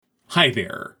Hi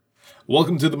there.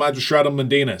 Welcome to the Magistratum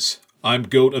Mundanus. I'm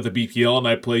Goat of the BPL and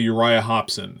I play Uriah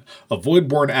Hobson, a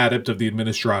void-born adept of the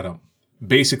Administratum.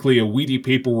 Basically a weedy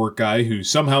paperwork guy who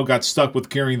somehow got stuck with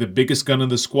carrying the biggest gun in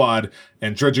the squad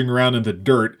and trudging around in the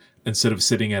dirt instead of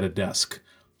sitting at a desk.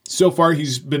 So far,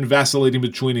 he's been vacillating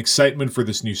between excitement for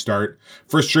this new start,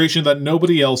 frustration that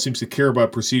nobody else seems to care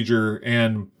about procedure,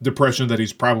 and depression that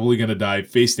he's probably going to die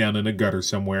face down in a gutter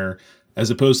somewhere, as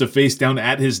opposed to face down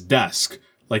at his desk,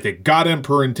 like the God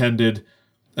Emperor intended,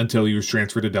 until he was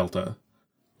transferred to Delta.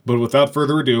 But without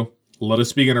further ado, let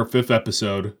us begin our 5th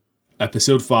episode.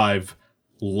 Episode 5,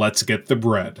 Let's Get the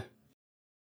Bread.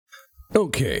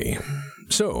 Okay,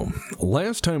 so,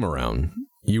 last time around,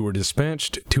 you were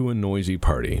dispatched to a noisy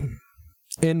party,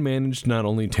 and managed not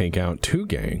only take out 2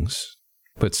 gangs,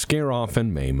 but scare off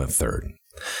and maim a 3rd.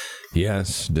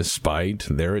 Yes, despite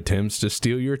their attempts to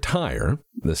steal your tire,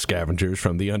 the scavengers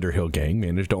from the Underhill gang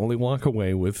managed to only walk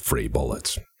away with free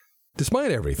bullets.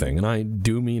 Despite everything, and I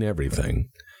do mean everything,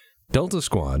 Delta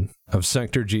Squad of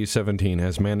Sector G17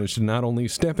 has managed to not only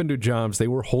step into jobs they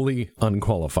were wholly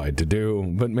unqualified to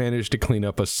do, but managed to clean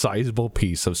up a sizable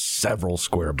piece of several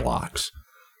square blocks.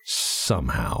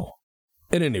 Somehow.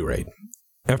 At any rate,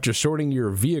 after sorting your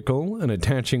vehicle and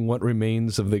attaching what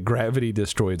remains of the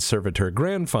gravity-destroyed servitor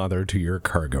grandfather to your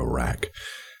cargo rack,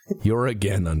 you're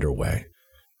again underway.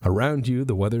 Around you,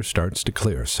 the weather starts to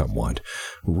clear somewhat.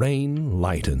 Rain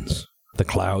lightens. The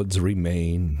clouds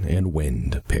remain, and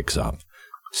wind picks up.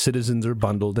 Citizens are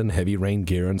bundled in heavy rain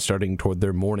gear and starting toward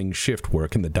their morning shift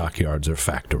work in the dockyards or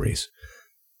factories.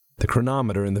 The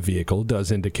chronometer in the vehicle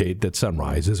does indicate that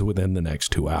sunrise is within the next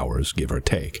 2 hours, give or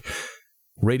take.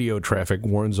 Radio traffic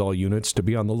warns all units to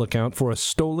be on the lookout for a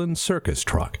stolen circus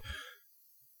truck,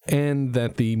 and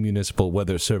that the Municipal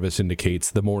Weather Service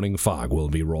indicates the morning fog will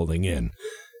be rolling in,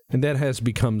 and that has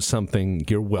become something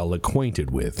you're well acquainted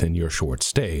with in your short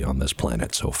stay on this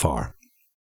planet so far.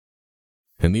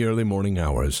 In the early morning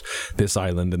hours, this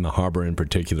island and the harbor in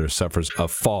particular suffers a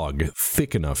fog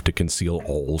thick enough to conceal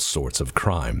all sorts of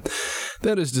crime.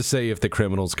 That is to say, if the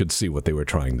criminals could see what they were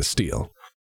trying to steal.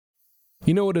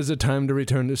 You know it is a time to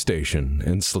return to station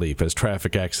and sleep, as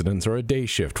traffic accidents are a day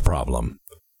shift problem.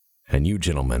 And you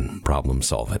gentlemen problem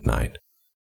solve at night.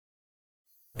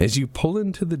 As you pull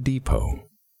into the depot,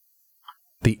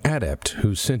 the adept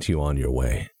who sent you on your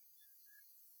way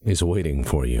is waiting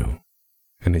for you.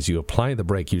 And as you apply the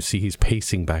brake, you see he's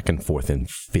pacing back and forth and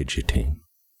fidgeting.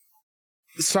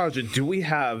 Sergeant, do we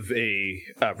have a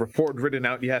report written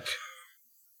out yet?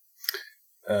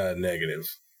 Negative.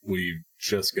 We've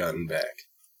just gotten back.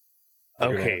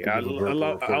 Okay,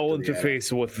 I'll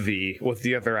interface with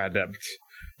the other adept.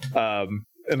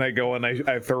 And I go and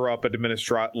I throw up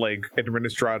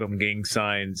Administratum gang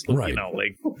signs, right. You know,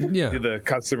 do the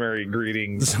customary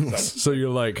greetings. So you're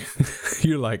like,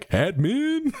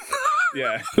 admin?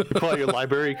 Yeah. You pull out your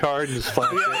library card and just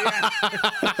flash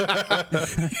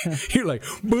it. You're like,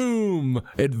 boom,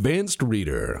 advanced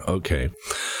reader. Okay.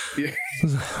 Yeah.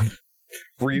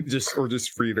 Just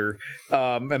reader.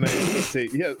 And I say,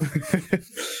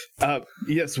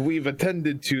 yes, we've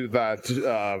attended to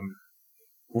that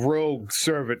rogue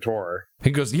servitor.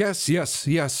 He goes, yes.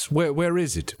 Where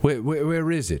is it?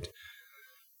 Where is it?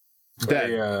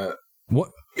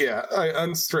 What? Yeah, I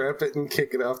unstrap it and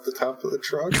kick it off the top of the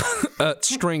truck.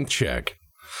 Strength check.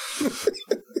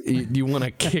 You want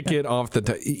to kick it off the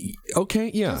top?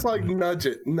 Okay, yeah. Just like nudge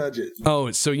it.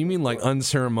 Oh, so you mean like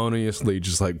unceremoniously,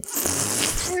 just like...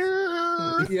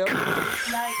 Yep.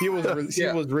 He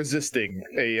was resisting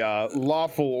a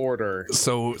lawful order.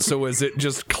 So as it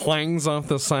just clangs off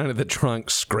the side of the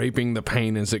trunk, scraping the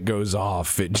paint as it goes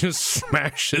off, it just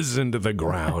smashes into the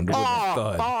ground with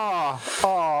a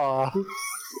thud.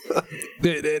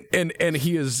 And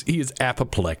he is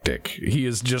apoplectic. He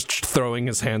is just throwing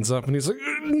his hands up, and he's like,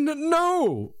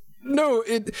 no,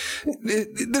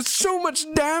 there's so much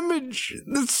damage.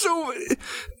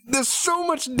 There's so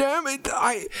much damage.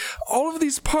 All of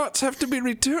these parts have to be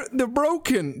returned. They're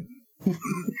broken.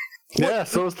 Yeah,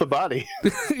 so is the body.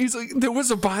 He's like, there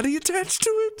was a body attached to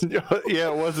it? Yeah,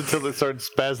 it was until it started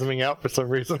spasming out for some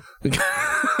reason.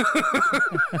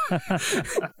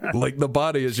 Like the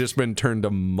body has just been turned to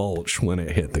mulch when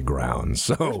it hit the ground.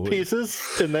 So there's pieces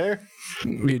in there.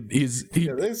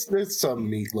 There's some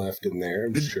meat left in there,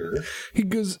 I'm sure. He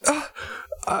goes,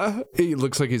 he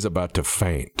looks like he's about to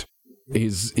faint.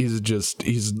 He's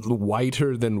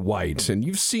whiter than white, and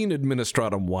you've seen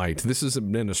Administratum White. This is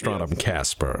Administratum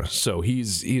Casper. So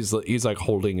he's like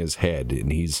holding his head,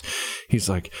 and he's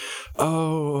like,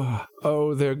 oh,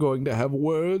 they're going to have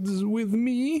words with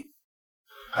me.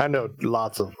 I know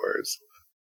lots of words.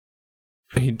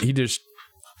 He just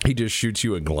He just shoots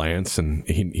you a glance, and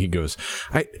he goes,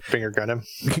 Finger gun him.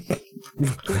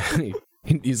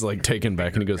 He's like taken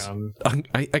back, and he goes,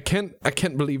 I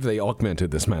can't believe they augmented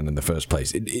this man in the first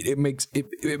place. It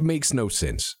makes no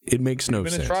sense. It makes no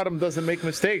sense. Magistratum doesn't make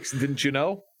mistakes, didn't you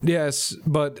know? Yes,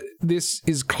 but this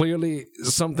is clearly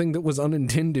something that was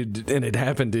unintended, and it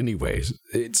happened anyways.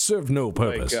 It served no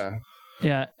purpose.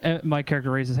 Yeah, my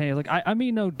character raises his hand. Like, I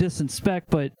mean no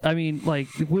disrespect, but I mean, like,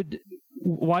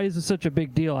 why is this such a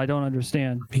big deal? I don't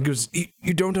understand. He goes,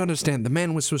 you don't understand. The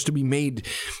man was supposed to be made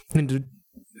into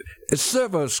a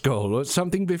servo skull or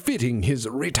something befitting his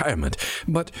retirement.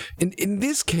 But in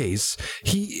this case,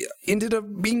 he ended up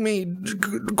being made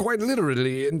quite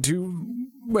literally into,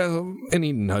 well, and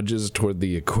he nudges toward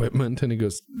the equipment and he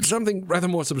goes, something rather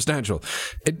more substantial.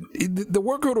 The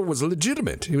work order was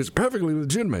legitimate. It was perfectly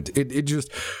legitimate. It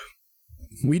just,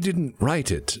 we didn't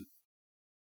write it.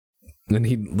 And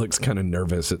he looks kind of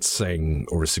nervous at saying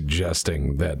or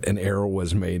suggesting that an error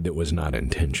was made that was not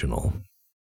intentional.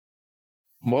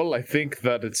 Well, I think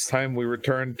that it's time we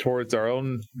return towards our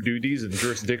own duties and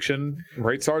jurisdiction,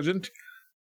 right, Sergeant?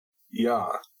 Yeah.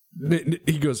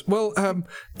 He goes, well,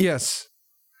 yes.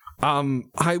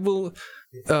 I will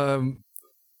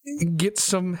get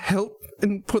some help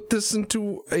and put this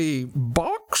into a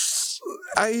box.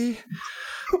 Okay.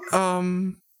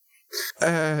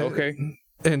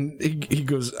 And he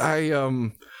goes,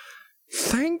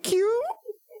 thank you?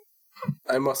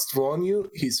 I must warn you,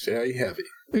 he's very heavy.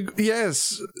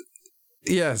 Yes,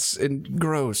 and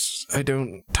gross. I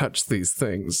don't touch these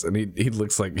things. And he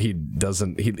looks like he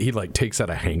doesn't, he like takes out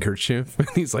a handkerchief and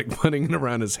he's like putting it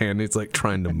around his hand. He's like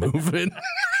trying to move it.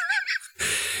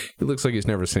 He looks like he's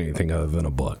never seen anything other than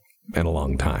a book in a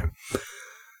long time.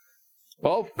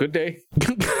 Well, good day.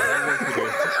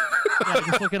 I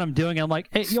just look at him doing it. I'm like,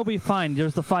 hey, you'll be fine.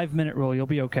 There's the 5-minute rule. You'll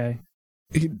be okay.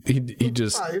 He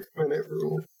just 5-minute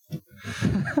rule.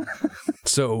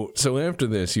 So after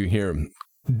this, you hear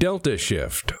Delta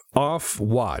Shift off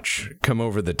watch come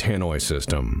over the Tannoy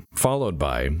system, followed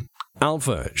by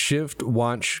Alpha Shift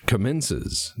watch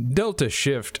commences. Delta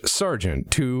Shift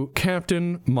Sergeant to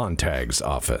Captain Montag's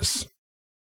office.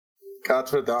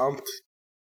 Gottverdammt.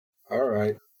 All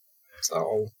right. So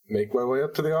I'll make my way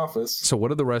up to the office. So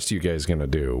what are the rest of you guys going to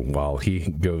do while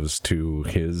he goes to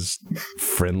his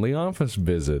friendly office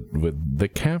visit with the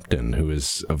captain, who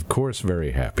is, of course,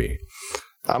 very happy?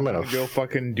 I'm going go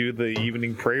fucking do the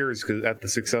evening prayers at the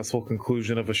successful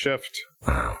conclusion of a shift.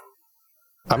 I'm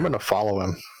going to follow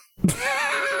him.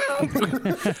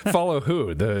 Follow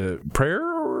who? The prayer?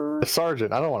 Or? The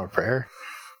sergeant. I don't want a prayer.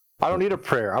 I don't need a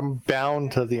prayer. I'm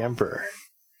bound to the emperor.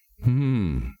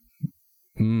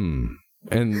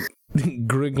 And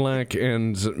Griglak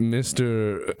and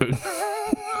Mr.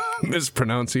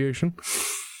 Mispronunciation?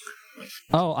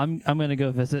 Oh, I'm gonna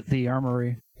go visit the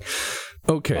armory.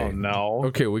 Okay. Oh, no.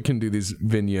 Okay, we can do these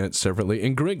vignettes separately.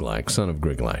 And Griglak, son of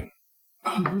Griglak.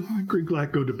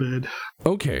 Griglak, go to bed.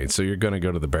 Okay, so you're gonna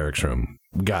go to the barracks room.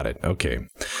 Got it. Okay.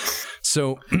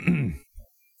 So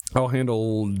I'll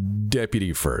handle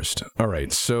deputy first. All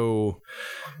right, so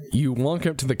you walk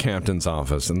up to the captain's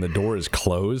office and the door is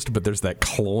closed, but there's that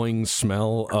cloying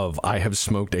smell of I have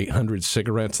smoked 800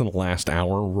 cigarettes in the last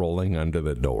hour rolling under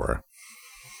the door.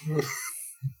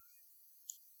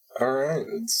 All right,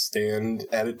 stand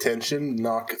at attention,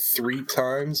 knock 3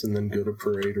 times, and then go to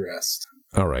parade rest.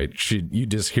 All right, you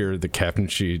just hear the captain,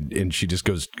 she just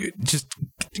goes, just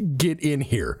get in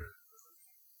here.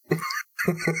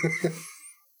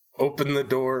 Open the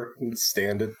door and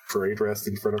stand at parade rest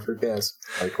in front of her desk,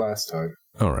 like last time.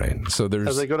 All right, so there's...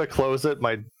 As I go to close it,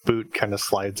 my boot kind of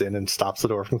slides in and stops the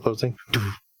door from closing.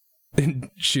 And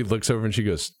she looks over and she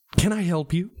goes, can I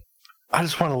help you? I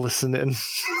just want to listen in.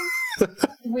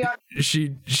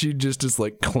 She just is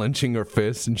like clenching her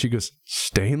fist and she goes,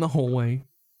 stay in the hallway.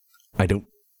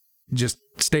 Just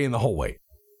stay in the hallway.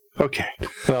 Okay.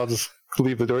 And I'll just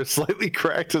leave the door slightly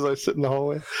cracked as I sit in the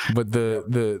hallway. But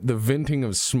the venting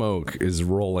of smoke is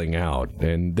rolling out,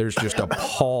 and there's just a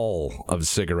pall of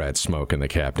cigarette smoke in the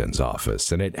captain's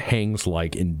office, and it hangs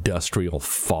like industrial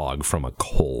fog from a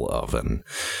coal oven.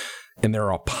 And there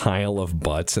are a pile of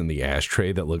butts in the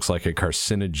ashtray that looks like a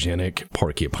carcinogenic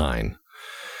porcupine.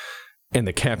 And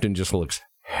the captain just looks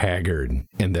haggard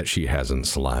in that she hasn't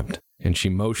slept. And she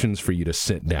motions for you to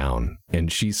sit down,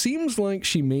 and she seems like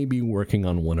she may be working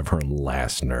on one of her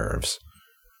last nerves.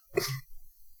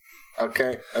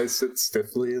 Okay, I sit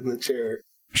stiffly in the chair.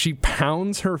 She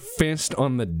pounds her fist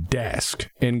on the desk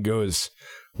and goes,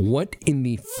 What in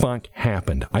the fuck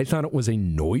happened? I thought it was a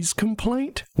noise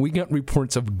complaint. We got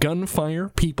reports of gunfire,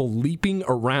 people leaping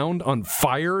around on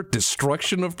fire,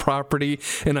 destruction of property,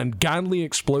 an ungodly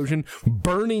explosion,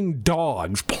 burning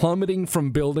dogs, plummeting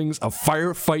from buildings, a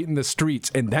firefight in the streets,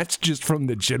 and that's just from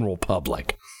the general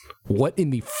public. What in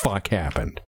the fuck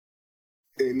happened?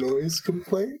 A noise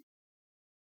complaint?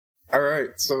 All right,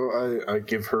 so I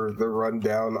give her the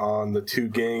rundown on the two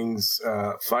gangs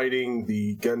fighting,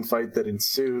 the gunfight that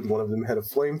ensued. One of them had a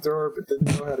flamethrower but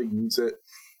didn't know how to use it.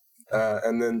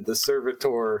 And then the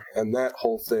servitor and that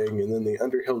whole thing, and then the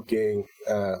Underhill gang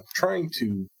trying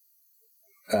to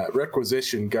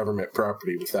requisition government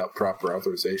property without proper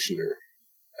authorization or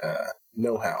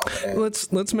know-how. And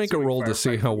let's make a roll to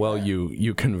see how well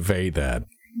you convey that.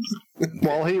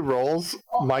 While he rolls,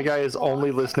 my guy is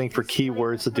only listening for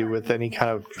keywords to do with any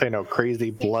kind of, crazy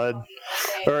blood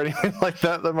or anything like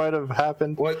that might have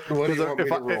happened. What do you want me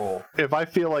to roll? If I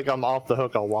feel like I'm off the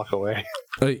hook, I'll walk away.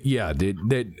 Yeah,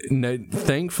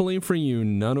 thankfully for you,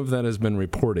 none of that has been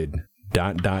reported. ...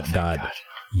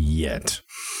 Yet.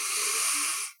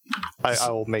 I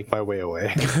will make my way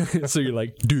away. So you're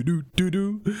like, doo-doo,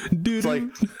 doo-doo, doo-doo. It's like,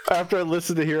 after I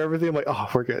listen to hear everything, I'm like, oh,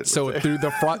 we're good. So through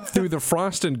the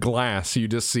frosted glass, you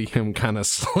just see him kind of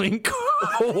slink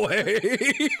away.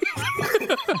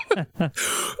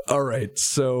 All right,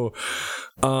 so,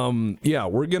 yeah,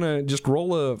 we're going to just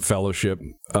roll a fellowship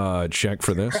check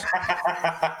for this.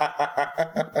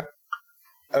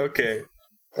 Okay.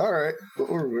 All right.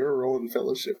 We're rolling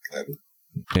fellowship then.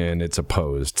 And it's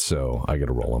opposed, so I got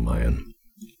to roll on my end.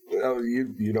 Oh,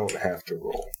 you don't have to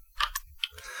roll.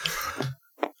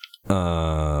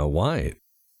 Why?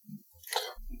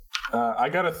 I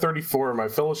got a 34. My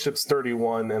fellowship's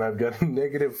 31, and I've got a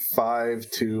 -5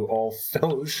 to all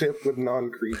fellowship with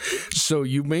non-creatures. So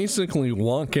you basically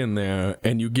walk in there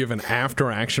and you give an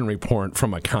after-action report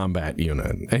from a combat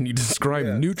unit, and you describe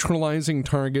neutralizing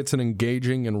targets and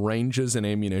engaging in ranges and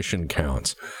ammunition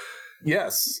counts.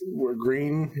 Yes, we're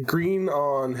green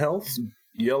on health,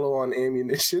 yellow on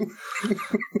ammunition.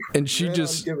 And she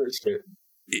just... give her shit.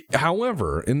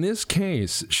 However, in this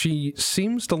case, she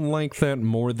seems to like that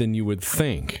more than you would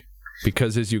think.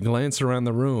 Because as you glance around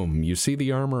the room, you see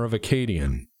the armor of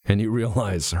Acadian, and you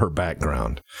realize her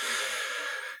background.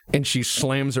 And she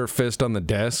slams her fist on the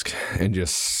desk and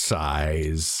just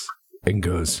sighs and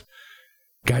goes,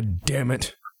 "God damn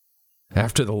it.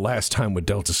 After the last time with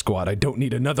Delta Squad, I don't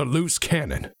need another loose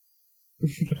cannon."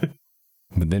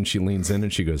 But then she leans in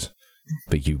and she goes,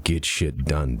 "But you get shit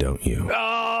done, don't you?"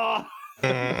 Oh!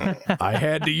 I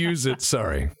had to use it,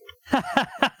 sorry.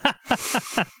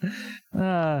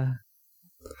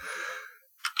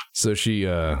 So she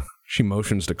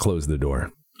motions to close the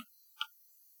door.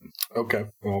 Okay,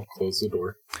 I'll close the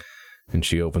door. And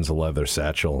she opens a leather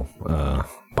satchel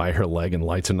by her leg and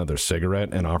lights another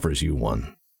cigarette and offers you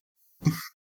one.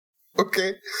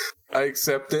 Okay. I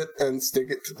accept it and stick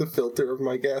it to the filter of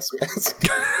my gas mask.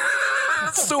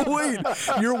 So wait,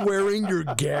 you're wearing your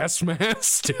gas mask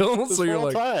still? So you're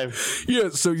like, time. Yeah,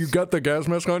 so you got the gas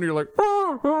mask on, you're like,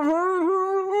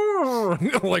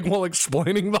 like while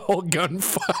explaining the whole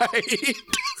gunfight.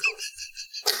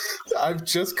 I've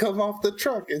just come off the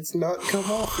truck. It's not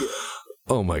come off yet.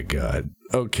 Oh my god.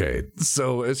 Okay,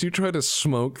 so as you try to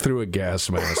smoke through a gas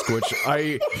mask, which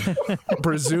I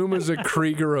presume is a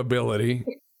Krieger ability,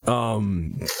 oh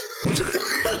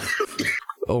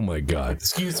my god.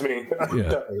 Excuse me.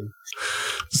 Yeah.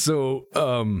 So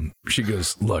she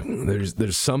goes, "Look,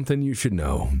 there's something you should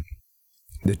know.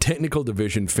 The technical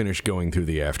division finished going through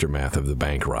the aftermath of the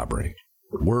bank robbery.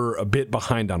 We're a bit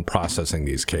behind on processing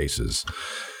these cases.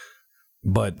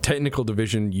 But technical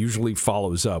division usually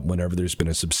follows up whenever there's been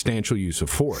a substantial use of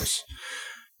force.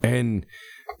 And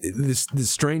the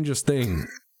strangest thing,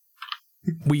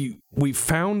 we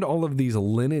found all of these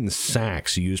linen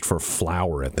sacks used for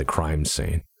flour at the crime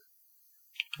scene.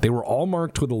 They were all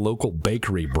marked with a local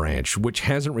bakery branch, which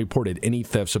hasn't reported any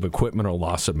thefts of equipment or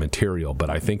loss of material,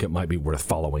 but I think it might be worth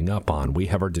following up on. We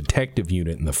have our detective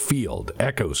unit in the field,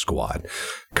 Echo Squad,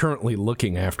 currently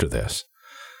looking after this.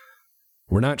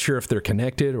 We're not sure if they're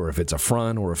connected, or if it's a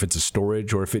front, or if it's a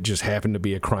storage, or if it just happened to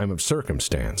be a crime of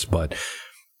circumstance. But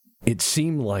it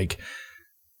seemed like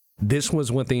this was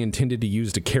what they intended to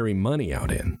use to carry money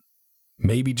out in.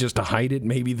 Maybe just to hide it.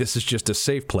 Maybe this is just a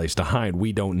safe place to hide.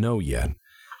 We don't know yet.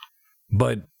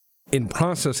 But in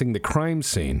processing the crime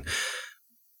scene,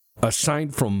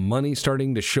 aside from money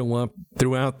starting to show up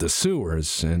throughout the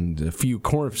sewers and a few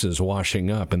corpses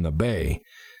washing up in the bay,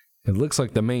 it looks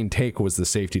like the main take was the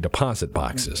safety deposit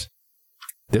boxes.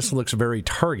 This looks very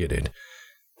targeted,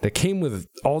 that came with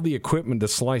all the equipment to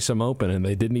slice them open, and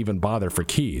they didn't even bother for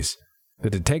keys. The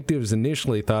detectives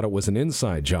initially thought it was an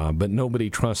inside job, but nobody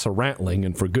trusts a ratling,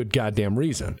 and for good goddamn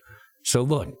reason. So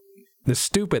look, the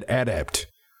stupid adept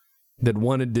that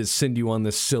wanted to send you on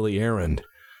this silly errand,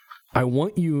 I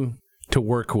want you to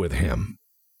work with him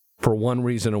for one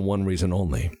reason and one reason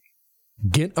only.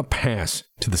 Get a pass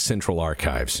to the Central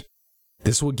Archives.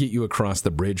 This will get you across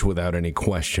the bridge without any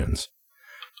questions.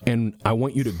 And I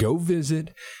want you to go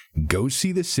visit, go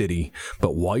see the city,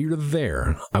 but while you're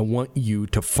there, I want you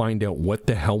to find out what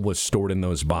the hell was stored in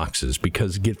those boxes,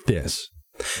 because get this,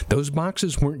 those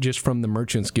boxes weren't just from the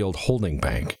Merchants Guild holding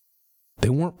bank. They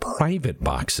weren't private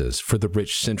boxes for the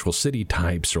rich Central City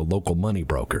types or local money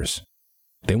brokers.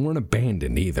 They weren't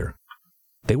abandoned either.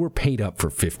 They were paid up for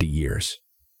 50 years.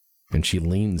 And she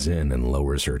leans in and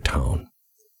lowers her tone.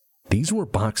 These were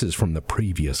boxes from the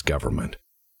previous government,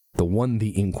 the one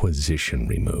the Inquisition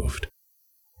removed.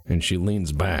 And she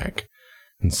leans back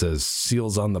and says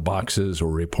seals on the boxes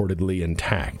were reportedly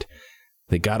intact.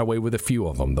 They got away with a few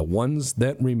of them. The ones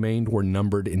that remained were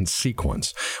numbered in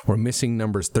sequence. We're missing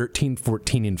numbers 13,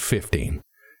 14, and 15.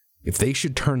 If they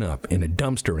should turn up in a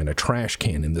dumpster, in a trash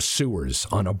can, in the sewers,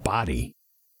 on a body,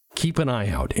 keep an eye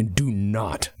out and do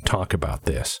not talk about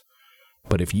this.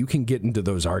 But if you can get into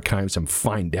those archives and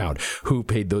find out who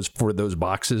paid for those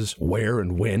boxes, where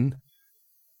and when,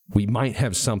 we might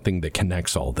have something that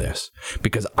connects all this.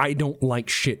 Because I don't like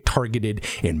shit targeted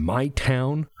in my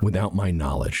town without my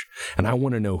knowledge. And I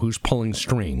want to know who's pulling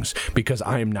strings, because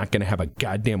I am not going to have a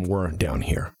goddamn war down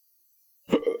here.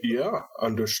 Yeah,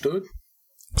 understood.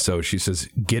 So she says,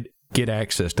 get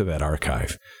access to that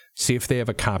archive. See if they have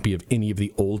a copy of any of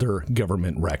the older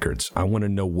government records. I want to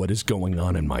know what is going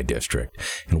on in my district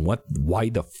and why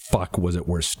the fuck was it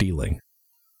worth stealing.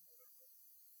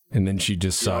 And then she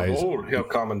just sighs. Herr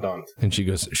Commandant. And she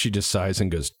just sighs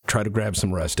and goes, try to grab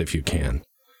some rest if you can.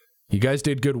 You guys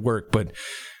did good work, but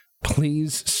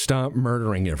please stop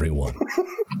murdering everyone.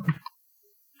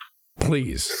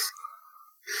 Please.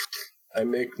 I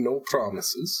make no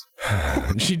promises.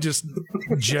 She just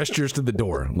gestures to the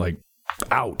door, like,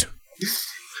 out.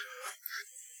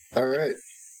 All right.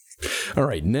 All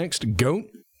right, next, Goat.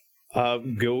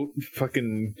 Goat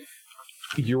fucking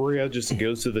Uriah just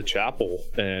goes to the chapel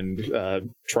and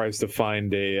tries to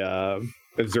find a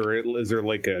is there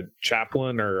like a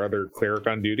chaplain or other cleric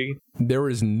on duty? There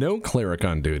is no cleric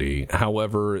on duty.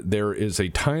 However, there is a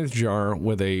tithe jar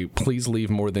with a please leave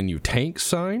more than you take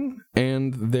sign,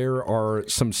 and there are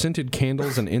some scented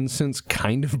candles and incense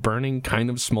kind of burning, kind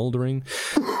of smoldering.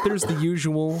 There's the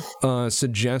usual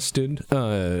suggested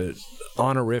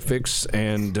honorifics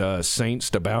and saints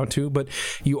to bow to, but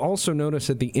you also notice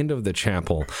at the end of the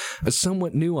chapel a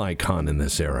somewhat new icon in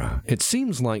this era. It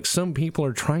seems like some people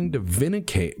are trying to vindicate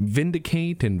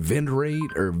and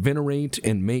venerate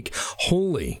and make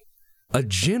holy a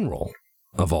general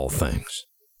of all things.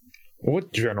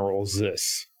 What general is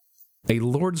this? A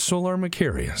Lord Solar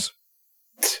Macarius.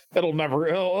 It'll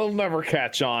never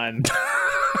catch on.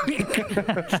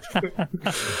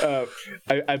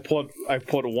 I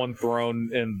put one throne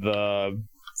in the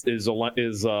is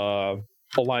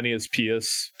Alanius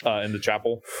Pius in the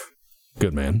chapel.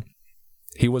 Good man.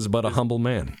 He was but a humble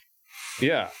man.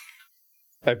 Yeah.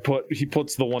 He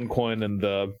puts the one coin in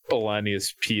the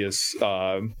Alanius Pius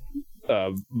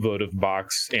votive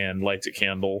box and lights a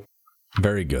candle.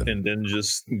 Very good. And then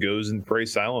just goes and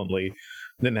prays silently.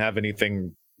 Didn't have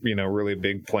anything, really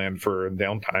big planned for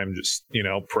downtime. Just,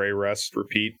 pray, rest,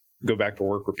 repeat, go back to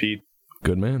work, repeat.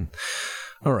 Good man.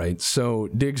 All right. So,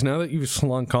 Diggs, now that you have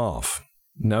slunk off,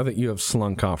 are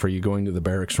you going to the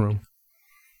barracks room?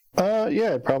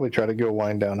 Yeah, I'd probably try to go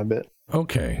wind down a bit.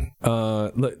 Okay.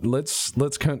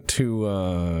 Let's cut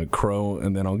to Crow,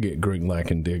 and then I'll get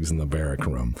Griglak and Diggs in the barrack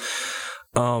room.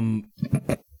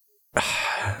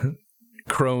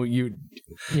 Crow,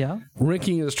 Yeah.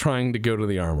 Ricky is trying to go to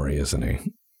the armory, isn't he?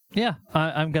 Yeah.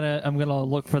 I'm gonna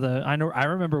look for I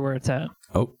remember where it's at.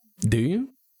 Oh, do you?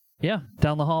 Yeah,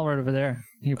 down the hall right over there.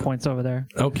 He points over there.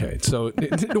 Okay, so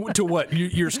to what?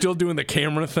 You're still doing the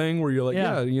camera thing where you're like,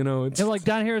 yeah it's... And like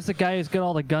down here is the guy who's got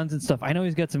all the guns and stuff. I know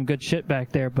he's got some good shit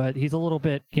back there, but he's a little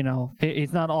bit,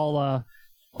 he's not all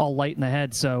light in the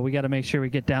head, so we got to make sure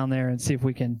we get down there and see if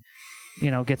we can,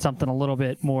 get something a little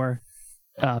bit more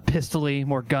pistol-y,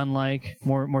 more gun-like,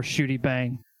 more shooty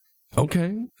bang.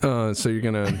 Okay, so you're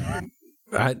going to...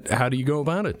 How do you go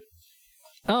about it?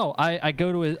 Oh, I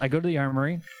go to the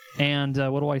armory, and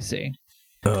what do I see?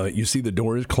 You see the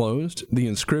door is closed. The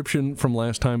inscription from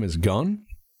last time is gone.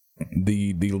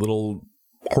 The little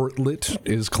portlet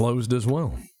is closed as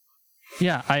well.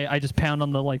 Yeah, I just pound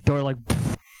on the door like,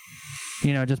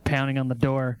 just pounding on the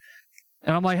door.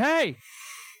 And I'm like, hey!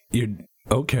 You're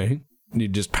okay. You're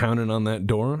just pounding on that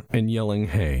door and yelling,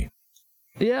 hey.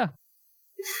 Yeah.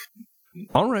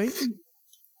 All right.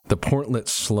 The portlet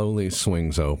slowly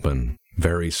swings open,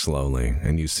 very slowly,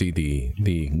 and you see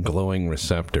the glowing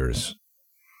receptors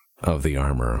of the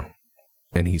armor,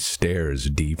 and he stares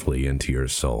deeply into your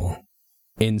soul.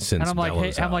 Incense and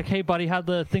I'm like, hey, buddy, how'd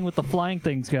the thing with the flying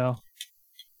things go?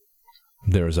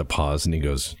 There's a pause, and he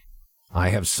goes, I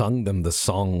have sung them the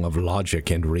song of logic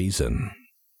and reason.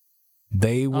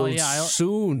 They will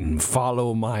soon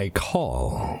follow my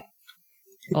call.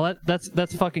 Well,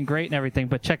 that's fucking great and everything,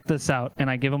 but check this out. And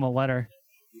I give him a letter,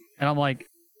 and I'm like,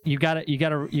 you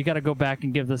gotta go back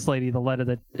and give this lady the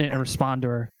letter and respond to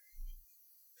her.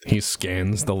 He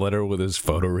scans the letter with his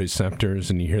photoreceptors,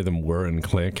 and you hear them whir and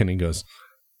click, and he goes,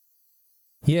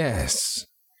 yes.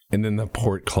 And then the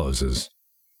port closes.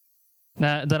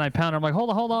 Then I pound. I'm like, hold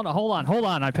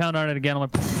on. I pound on it again. I'm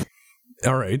like, pfft.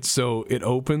 All right, so it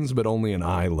opens, but only an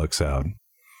eye looks out.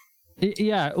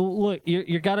 Yeah, look,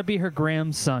 you got to be her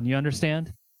grandson. You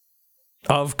understand?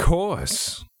 Of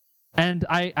course. And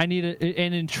I need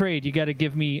and in trade, you got to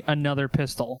give me another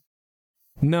pistol.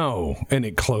 No, and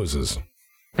it closes.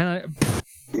 And I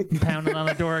pounding on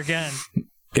the door again.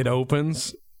 It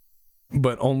opens,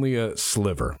 but only a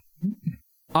sliver.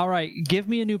 All right, give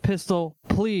me a new pistol,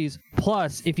 please.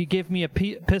 Plus, if you give me a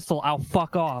pistol, I'll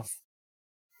fuck off.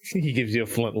 He gives you a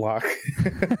flintlock.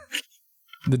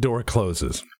 The door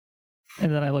closes.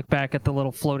 And then I look back at the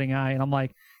little floating eye, and I'm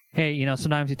like, hey,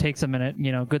 sometimes it takes a minute.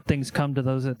 Good things come to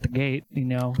those at the gate.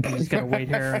 You just gotta wait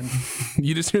here. And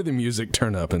you just hear the music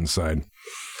turn up inside.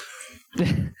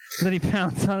 Then he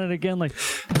pounds on it again, like.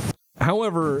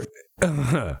 However,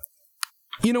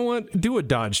 you know what? Do a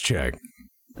dodge check.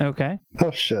 Okay.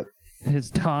 Oh shit. His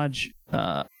dodge.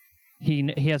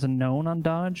 He has a known on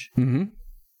dodge. Mm-hmm.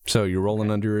 So you're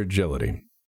rolling under your agility.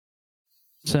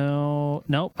 So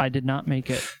nope, I did not make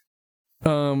it.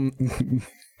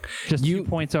 Just 2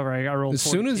 points over. I rolled. As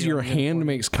soon as your hand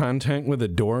makes contact with a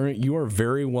door, you are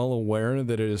very well aware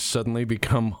that it has suddenly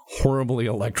become horribly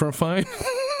electrified,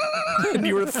 and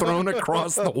you are thrown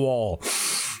across the wall.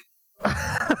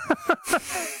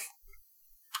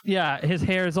 Yeah, his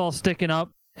hair is all sticking up,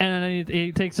 and then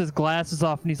he takes his glasses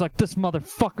off, and he's like, "This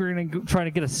motherfucker!" and trying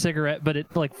to get a cigarette, but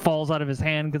it like falls out of his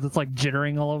hand because it's like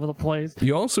jittering all over the place.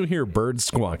 You also hear birds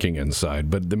squawking inside,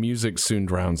 but the music soon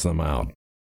drowns them out.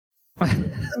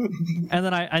 And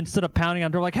then I instead of pounding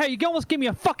on the door, like, "Hey, you almost gave me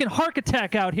a fucking heart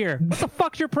attack out here. What the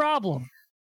fuck's your problem?"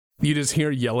 You just hear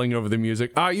yelling over the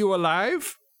music. Are you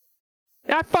alive?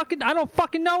 I don't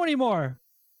fucking know anymore.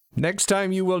 Next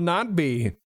time you will not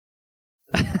be.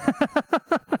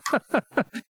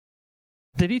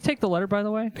 Did he take the letter, by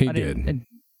the way? He did.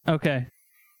 Okay.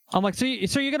 I'm like, so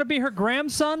you're gonna be her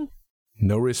grandson?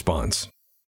 No response.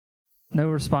 No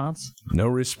response? No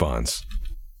response.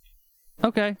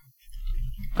 Okay.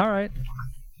 All right.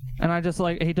 And I just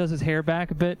like, he does his hair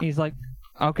back a bit. And he's like,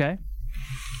 okay.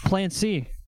 Plan C.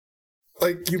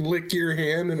 Like you lick your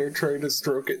hand and are trying to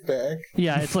stroke it back?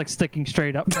 Yeah, it's like sticking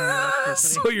straight up.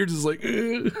 So you're just like,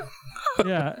 ugh.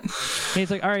 Yeah. And he's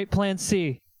like, all right, plan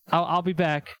C. I'll be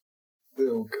back.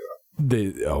 Oh, God.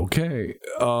 Okay.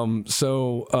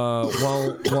 So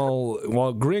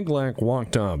while Griglak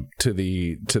walked up to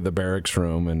the barracks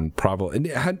room and probably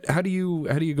how do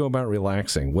you go about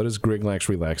relaxing? What is Griglak's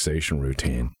relaxation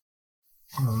routine?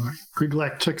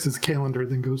 Griglak checks his calendar,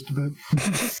 then goes to bed.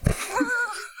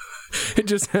 It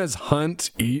just has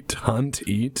hunt, eat.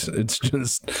 It's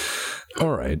just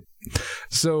all right.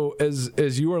 So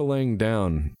as you are laying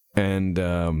down and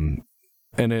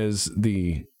as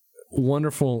the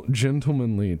wonderful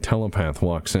gentlemanly telepath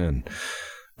walks in,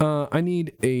 I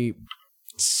need a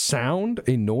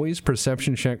noise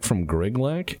perception check from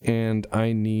Griglak, and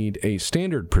I need a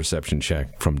standard perception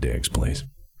check from Diggs, please.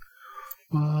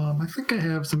 I think I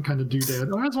have some kind of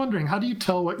doodad. I was wondering, how do you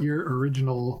tell what your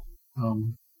original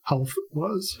health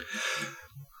was?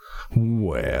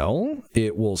 Well,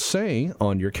 it will say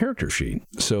on your character sheet.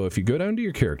 So if you go down to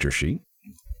your character sheet,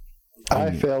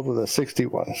 I failed with a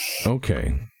 61.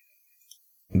 Okay.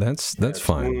 That's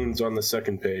fine. Wounds on the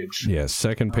second page. Yes,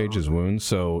 second page is wounds.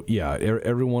 So yeah,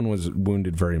 everyone was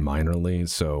wounded very minorly.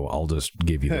 So I'll just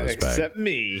give you those back. Except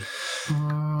me.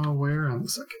 Where on the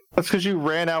second? That's because you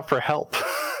ran out for help.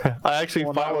 I actually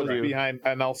followed you behind,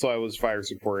 and also I was fire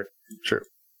support. True.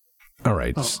 All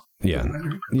right. Yeah.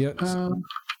 Yeah.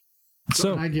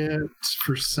 So I get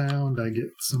for sound, I get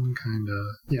some kind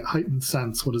of heightened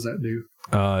sense. What does that do?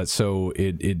 So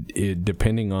it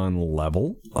depending on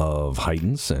level of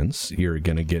heightened sense, you're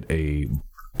gonna get a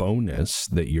bonus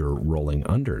that you're rolling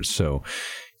under. So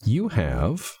you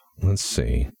have, let's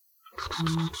see,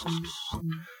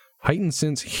 heightened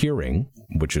sense hearing,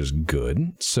 which is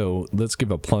good. So let's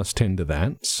give a plus 10 to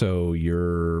that. So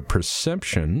your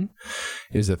perception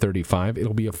is a 35.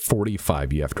 It'll be a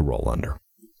 45 you have to roll under.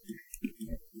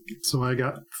 So I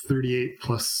got 38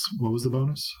 plus, what was the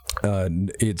bonus?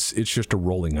 It's just a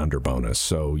rolling under bonus.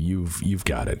 So you've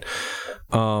got it.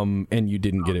 And you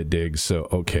didn't get a dig. So,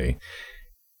 okay.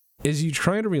 As you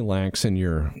try to relax and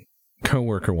your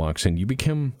coworker walks in, you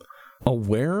become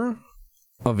aware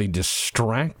of a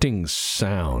distracting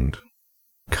sound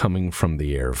coming from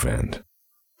the air vent.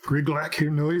 Griglak,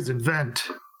 hear noise and vent.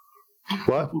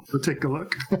 What? We'll take a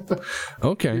look.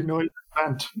 Okay. Hear noise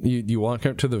and vent. You walk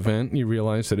up to the vent and you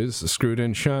realize it is screwed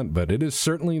in shut, but it is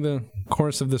certainly the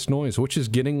course of this noise, which is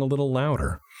getting a little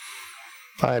louder.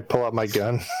 I pull out my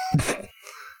gun.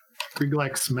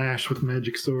 Griglak smash with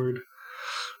magic sword.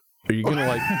 Are you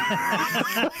gonna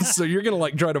so you're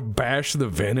gonna try to bash the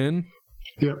vent in?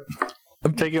 Yep.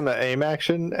 I'm taking the aim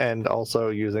action and also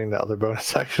using the other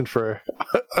bonus action for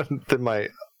my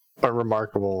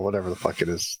remarkable, whatever the fuck it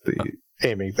is, the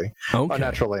aiming thing. Okay.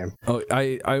 Unnatural aim. Oh,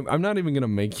 I'm not even gonna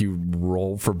make you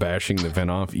roll for bashing the vent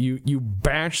off. You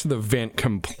bash the vent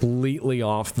completely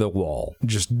off the wall.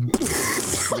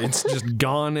 It's just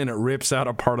gone, and it rips out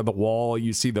a part of the wall.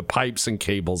 You see the pipes and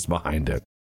cables behind it.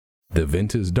 The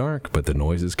vent is dark, but the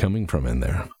noise is coming from in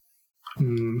there.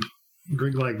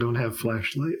 Griglak don't have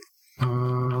flashlight.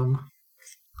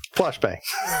 Flashbang.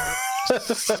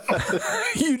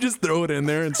 You just throw it in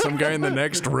there, and some guy in the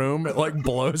next room, it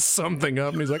blows something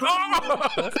up, and he's like, "Oh!"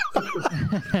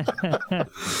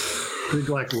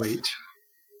 Griglak, wait.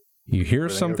 You hear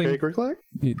Everything something? okay, Griglak?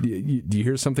 Do you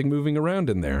hear something moving around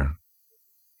in there?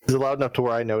 Is it loud enough to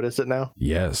where I notice it now?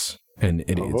 Yes, and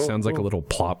it sounds like a little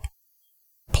plop,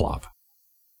 plop,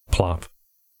 plop,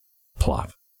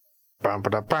 plop.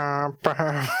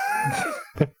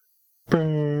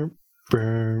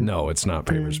 No, it's not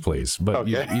Papers, Please. But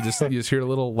okay. you just hear a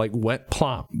little wet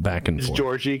plop back and forth.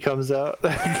 Georgie comes out.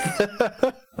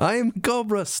 I am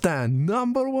Cobra Stan,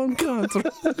 #1 country.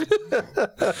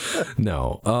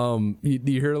 No,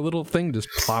 you hear a little thing just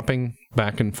plopping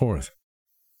back and forth.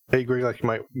 Hey, Griglak, you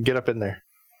might get up in there.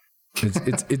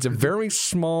 It's a very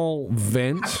small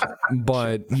vent,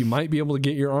 but you might be able to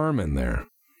get your arm in there.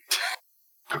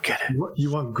 Go get it.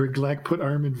 You want Griglak put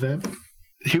arm in vent?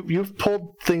 You've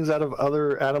pulled things out of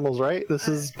other animals, right? This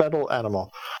is metal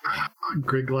animal.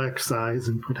 Griglak size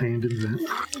and put hand in vent.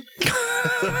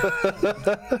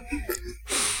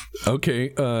 Okay,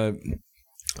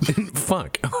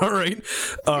 fuck. All right.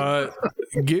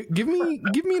 Give me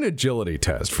an agility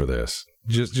test for this.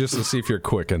 Just to see if you're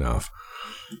quick enough.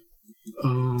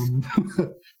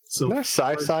 So there's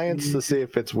science to see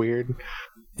if it's weird.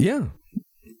 Yeah.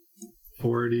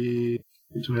 40.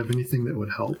 Do we have anything that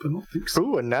would help? I don't think so.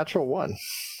 Ooh, a natural 1.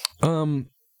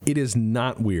 It is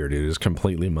not weird. It is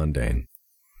completely mundane.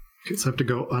 Okay, so I have to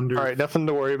go under. All right, nothing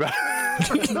to worry about.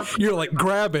 You're like,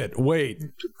 grab it. Wait.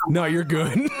 No, you're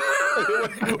good. Wait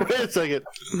a second.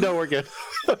 No, we're good.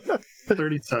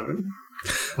 37.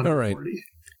 All right. 40.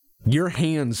 Your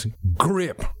hands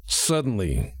grip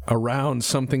suddenly around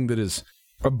something that is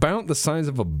about the size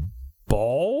of a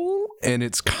ball, and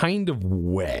it's kind of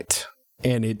wet,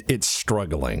 and it's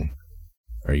struggling.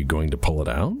 Are you going to pull it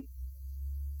out?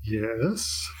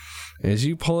 Yes. As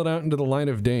you pull it out into the light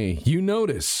of day, you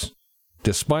notice,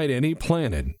 despite any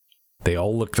planet, they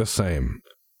all look the same.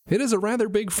 It is a rather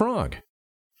big frog.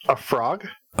 A frog?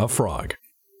 A frog.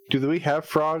 Do we have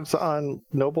frogs on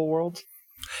Noble Worlds?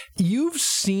 You've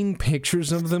seen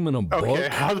pictures of them in a book. Okay,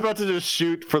 I was about to just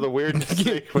shoot for the weirdness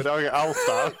sake, but okay, I'll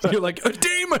stop. You're like, a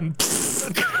demon!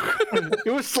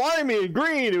 It was slimy and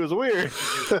green. It was weird.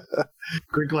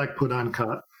 Griglak put on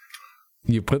cot.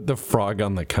 You put the frog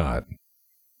on the cot.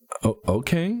 Oh,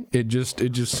 okay. It just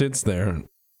sits there.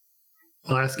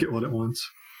 I'll ask it what it wants.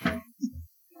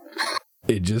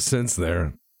 It just sits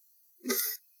there.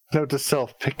 Note to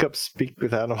self: pick up, speak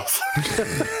with animals.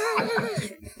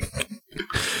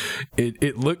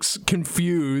 It looks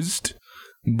confused,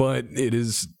 but it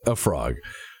is a frog.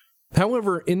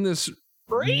 However, in this...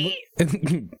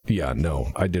 Yeah,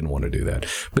 no, I didn't want to do that.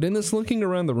 But in this looking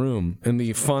around the room and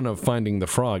the fun of finding the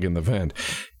frog in the vent,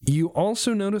 you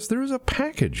also notice there is a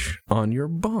package on your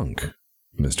bunk,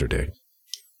 Mr. Dick.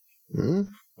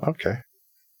 Okay.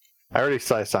 I already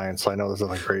saw science, so I know there's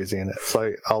nothing crazy in it.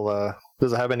 So I'll,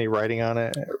 does it have any writing on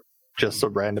it? Just a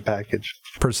random package?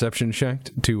 Perception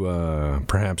checked to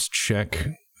perhaps check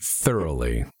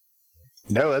thoroughly.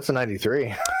 No, that's a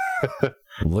 93.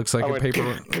 Looks like a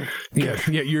paper. Yeah,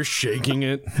 you're shaking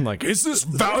it. Like, is this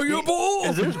valuable?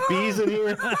 Is there bees in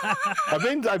here?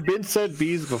 I've been said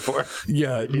bees before.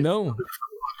 Yeah, no.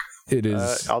 It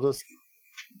is. I'll just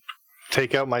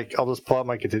pull out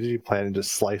my contingency plan and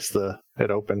just slice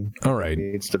it open. All right. It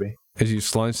needs to be. As you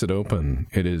slice it open,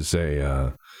 it is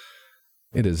a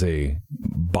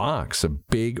box, a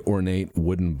big ornate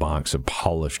wooden box of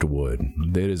polished wood.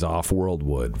 It is off-world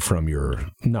wood from your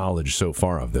knowledge so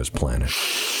far of this planet.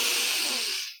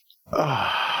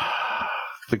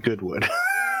 The good wood.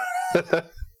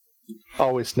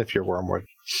 Always sniff your wormwood.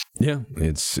 Yeah,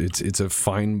 it's a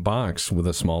fine box with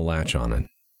a small latch on it.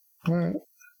 All right.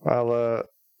 Well,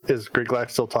 is Griglak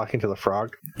still talking to the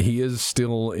frog? He is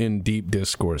still in deep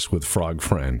discourse with Frog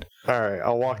Friend. All right,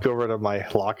 I'll walk over to my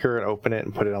locker and open it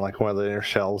and put it on like one of the inner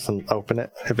shelves and open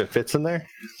it. If it fits in there?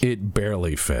 It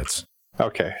barely fits.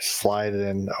 Okay, slide it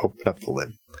in, open up the lid.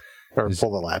 Or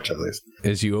pull the latch at least.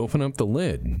 As you open up the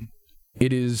lid,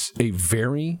 it is a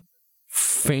very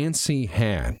fancy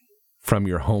hat from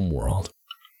your homeworld.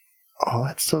 Oh,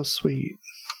 that's so sweet.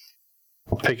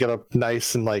 I'll pick it up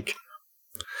nice and like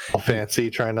all fancy,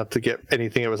 trying not to get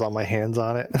anything that was on my hands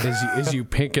on it. As you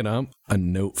pick it up, a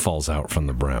note falls out from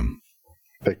the brim.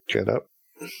 Pick it up.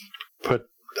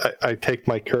 I take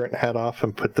my current hat off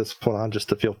and put this one on just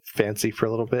to feel fancy for a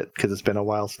little bit, because it's been a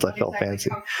while since I felt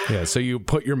fancy. Yeah, so you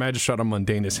put your Magistratum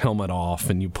Mundanus helmet off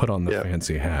and you put on the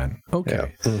fancy hat.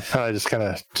 Okay. Yeah. I just kind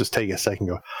of take a second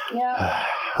and go,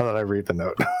 how did I read the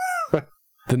note?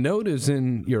 The note is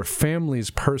in your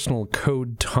family's personal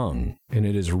code tongue, and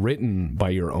it is written by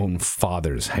your own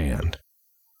father's hand.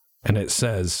 And it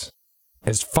says,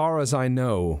 "As far as I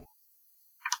know,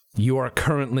 you are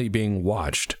currently being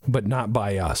watched, but not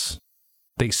by us.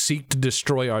 They seek to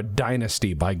destroy our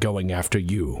dynasty by going after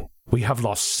you. We have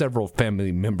lost several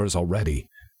family members already.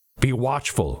 Be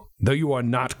watchful. Though you are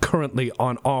not currently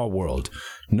on our world,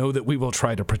 know that we will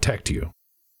try to protect you."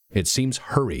 It seems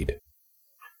hurried.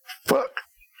 Fuck.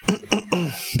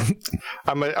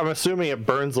 I'm assuming it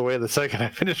burns away the second I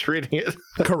finish reading it.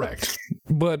 Correct.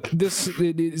 But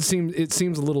it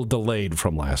seems a little delayed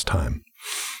from last time.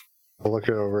 I'll look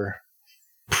it over.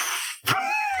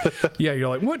 Yeah, you're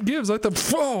like, what gives? Like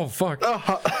oh, fuck.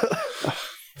 Not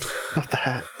the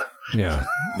hat. Yeah.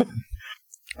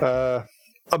 A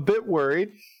bit worried,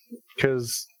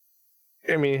 because,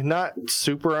 I mean, not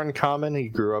super uncommon. He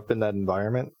grew up in that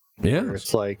environment. Yeah.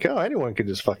 It's like, oh, anyone could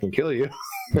just fucking kill you.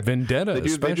 Vendetta,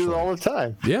 they do it all the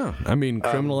time. Yeah. I mean,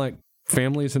 criminal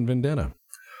families and vendetta.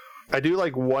 I do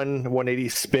like 180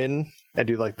 spin and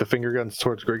do like the finger guns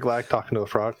towards Griglak talking to the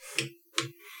frog.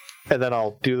 And then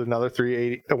I'll do another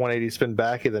 180 spin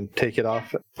back and then take it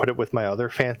off, put it with my other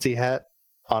fancy hat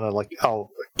on I'll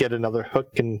get another hook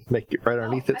and make it right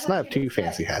underneath it. So I have two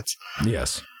fancy hats.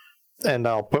 Yes. And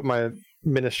I'll put my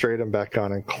Magistratum back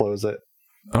on and close it.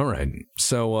 All right.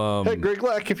 So, hey,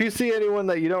 Griglak, if you see anyone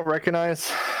that you don't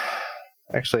recognize,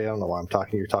 actually, I don't know why I'm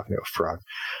talking. You're talking to a frog.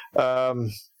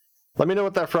 Let me know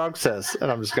what that frog says,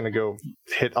 and I'm just gonna go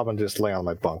I'm gonna just lay on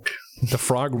my bunk. The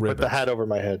frog ribbits. Put the hat over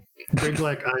my head.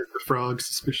 Griglak eyes the frog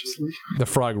suspiciously. The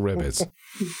frog ribbits.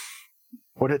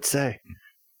 What did it say? It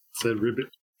said ribbit.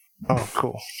 Oh,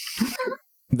 cool.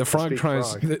 The frog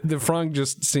tries. The frog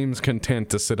just seems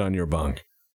content to sit on your bunk.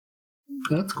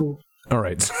 That's cool. All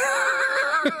right.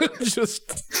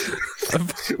 Just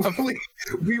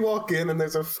we walk in and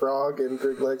there's a frog in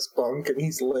Griglak's bunk and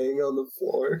he's laying on the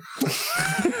floor.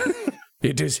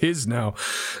 It is his now.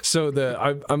 So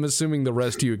I'm assuming the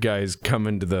rest of you guys come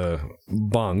into the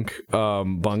bunk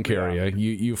area.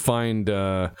 You find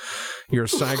your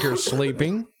psyker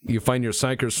sleeping. You find your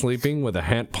psyker sleeping with a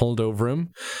hat pulled over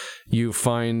him. You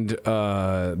find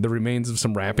the remains of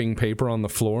some wrapping paper on the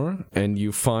floor, and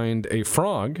you find a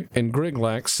frog and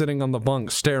Griglak sitting on the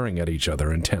bunk staring at each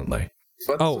other intently.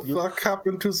 What the fuck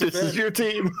happened to the vent? This is your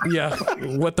team. Yeah,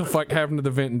 what the fuck happened to the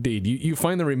vent indeed? You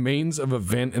find the remains of a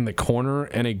vent in the corner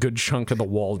and a good chunk of the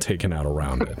wall taken out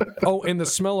around it. Oh, and the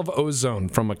smell of ozone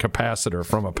from a capacitor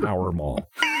from a power mall.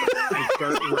 I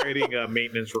start writing a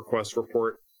maintenance request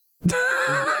report.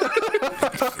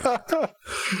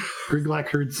 Griglak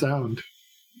heard sound.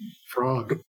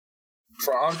 Frog.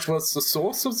 Frog was the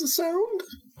source of the sound?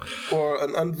 Or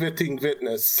an unwitting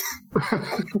witness?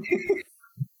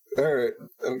 Alright,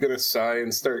 I'm gonna sigh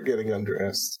and start getting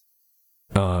undressed.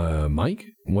 Mike,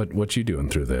 what you doing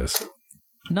through this?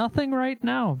 Nothing right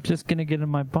now. Just gonna get in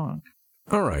my bunk.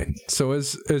 All right. So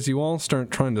as you all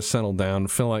start trying to settle down,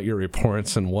 fill out your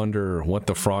reports, and wonder what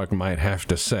the frog might have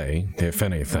to say, if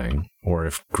anything, or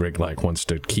if Griglak wants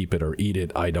to keep it or eat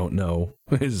it, I don't know.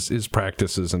 His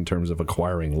practices in terms of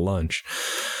acquiring lunch.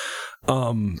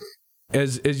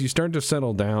 As you start to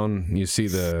settle down, you see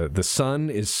the sun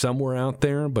is somewhere out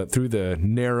there, but through the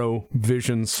narrow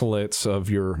vision slits of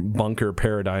your bunker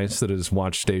paradise that is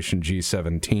Watch Station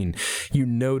G17, you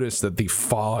notice that the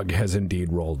fog has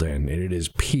indeed rolled in, and it is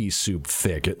pea soup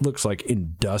thick. It looks like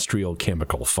industrial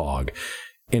chemical fog,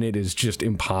 and it is just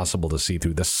impossible to see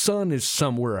through. The sun is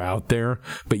somewhere out there,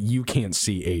 but you can't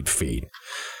see 8 feet.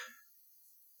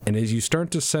 And as you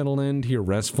start to settle into your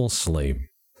restful sleep,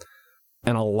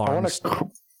 an alarm.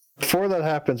 Before that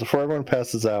happens, before everyone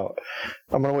passes out,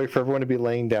 I'm going to wait for everyone to be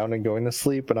laying down and going to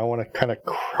sleep, and I want to kind of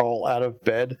crawl out of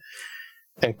bed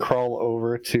and crawl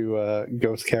over to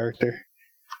Ghost character.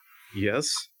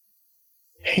 Yes?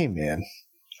 Hey, man.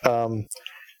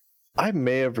 I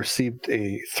may have received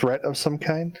a threat of some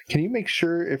kind. Can you make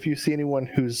sure if you see anyone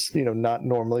who's, not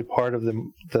normally part of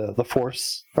the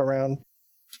force around?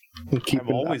 I'm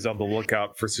always on the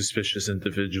lookout for suspicious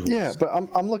individuals. Yeah, but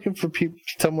I'm looking for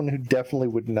someone who definitely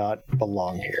would not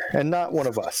belong here, and not one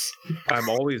of us. I'm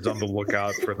always on the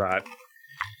lookout for that.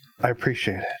 I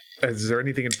appreciate it. Is there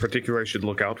anything in particular I should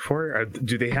look out for?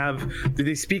 Do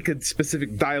they speak a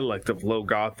specific dialect of Low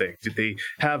Gothic? Do they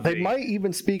have? They might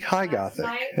even speak High Gothic,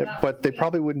 but they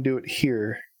probably wouldn't do it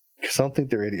here because I don't think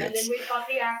they're idiots.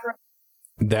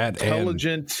 That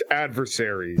intelligent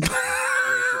adversaries.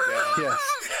 Yes.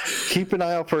 Keep an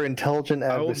eye out for intelligent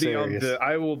adversaries.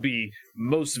 I will be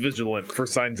most vigilant for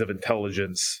signs of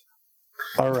intelligence.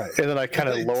 All right, and then I kind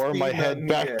of lower my head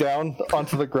back down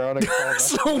onto the ground and call back.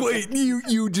 So wait,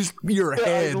 you just your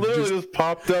head I literally just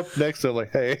popped up next to him,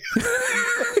 like, hey.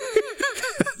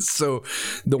 So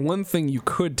the one thing you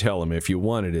could tell them if you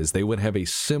wanted is they would have a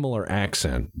similar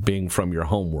accent being from your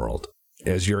homeworld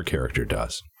as your character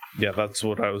does. Yeah, that's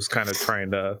what I was kind of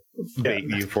trying to bait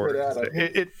you for.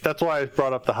 That's why I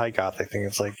brought up the High Gothic thing.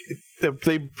 It's like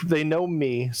they know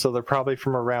me, so they're probably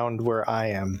from around where I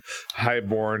am.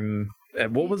 Highborn.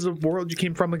 And what was the world you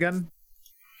came from again?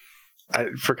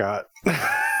 I forgot.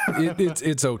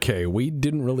 It's okay. We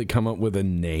didn't really come up with a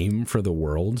name for the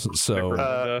world,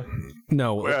 so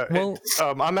no.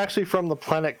 I'm actually from the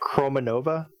planet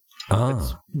Chromanova.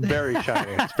 It's very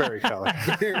shiny. It's very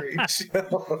colorful. Very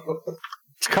shallow.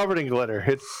 It's covered in glitter.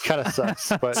 It kind of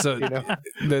sucks, but so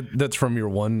that's from your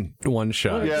one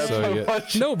shot. Yeah,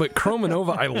 No, but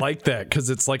Chromanova, I like that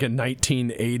because it's like a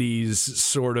 1980s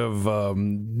sort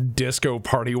of disco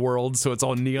party world. So it's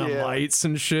all neon lights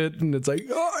and shit, and it's like,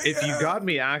 if you got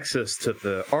me access to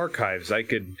the archives, I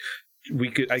could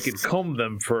comb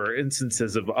them for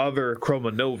instances of other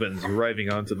Chromanovans arriving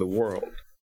onto the world.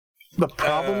 The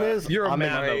problem is, I'm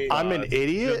an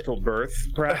idiot. Gentle birth.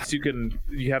 Perhaps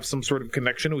you have some sort of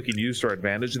connection we can use to our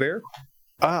advantage there.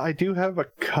 I do have a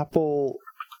couple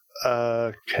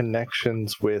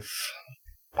connections with.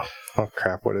 Oh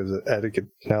crap! What is it? Etiquette?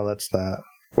 No, that's not.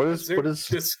 What is?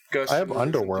 I have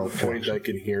underworld. Point I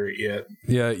can hear it yet.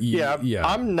 Yeah.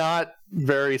 I'm not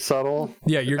very subtle.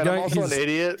 Yeah, your guy. I'm also an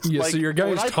idiot. Yeah, so your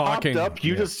guy's talking. When I popped up,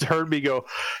 you just heard me go,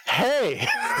 "Hey."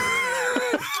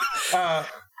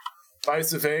 By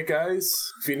the way, guys,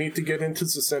 if you need to get into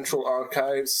the Central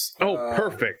Archives...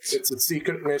 perfect. It's a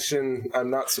secret mission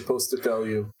I'm not supposed to tell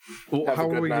you. Well, how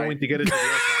are we going to get into the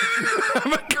archives?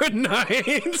 Have a good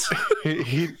night.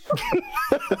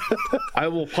 I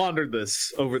will ponder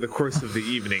this over the course of the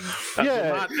evening.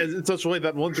 Not in such a way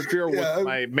that won't interfere with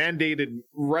my mandated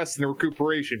rest and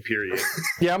recuperation period.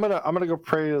 Yeah, I'm gonna go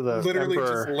pray to the literally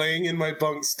Emperor. Just laying in my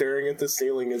bunk staring at the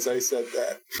ceiling as I said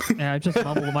that. Yeah, I just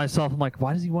mumbled to myself. I'm like,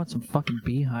 why does he want some fucking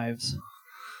beehives?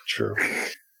 True.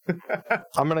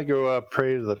 I'm gonna go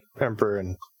pray to the Emperor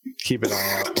and keep an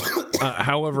eye out.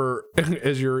 However,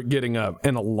 as you're getting up,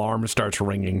 an alarm starts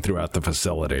ringing throughout the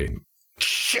facility.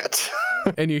 Shit.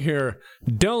 And you hear,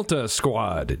 Delta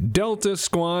Squad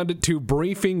to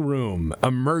briefing room,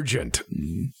 emergent.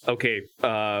 Okay,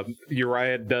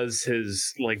 Uriah does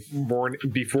his,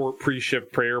 before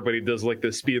pre-shift prayer, but he does,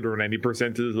 the speed or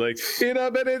 90% is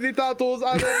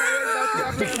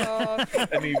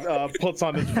and he puts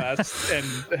on his vest and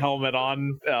helmet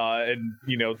on,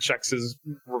 and, checks his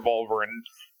revolver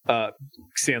and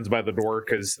stands by the door,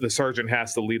 because the sergeant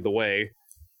has to lead the way.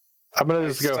 I'm gonna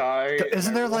just go.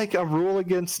 Isn't there a rule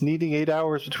against needing 8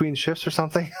 hours between shifts or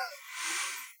something?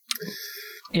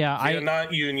 Yeah, You're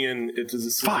not union. It is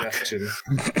a suggestion.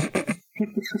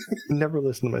 Never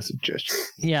listen to my suggestion.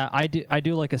 Yeah, I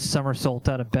do like a somersault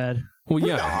out of bed. Well,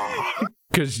 yeah,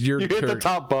 because you hit the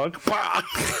top bunk.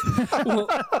 Well,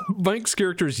 Mike's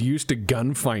character is used to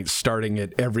gunfights starting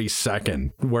at every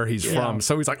second where he's from,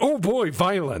 so he's like, "Oh boy,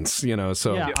 violence!"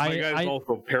 So yeah,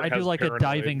 I do like a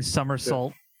diving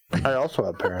somersault. I also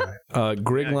have paranoid.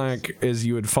 Griglak, as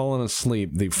you had fallen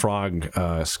asleep, the frog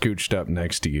scooched up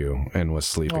next to you and was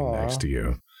sleeping next to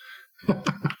you.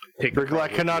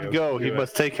 Griglak cannot go. He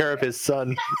must take care of his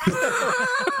son.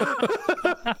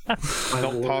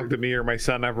 Don't talk to me or my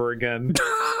son ever again.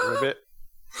 Ribbit.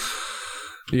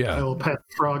 Yeah. I will pat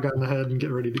the frog on the head and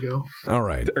get ready to go. All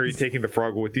right. Are you taking the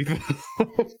frog with you?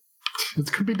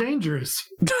 It could be dangerous.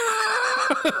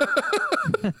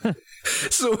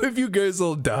 So if you guys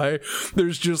all die,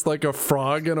 there's just like a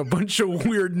frog and a bunch of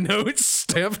weird notes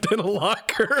stuffed in a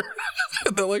locker.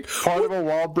 They're like, part of a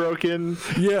wall broken.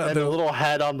 Yeah, and a little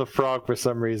hat on the frog for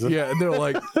some reason. Yeah, and they're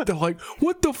like,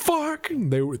 what the fuck?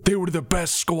 They were the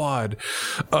best squad.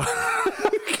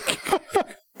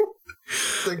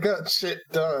 They got shit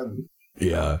done.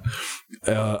 Yeah.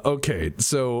 Okay,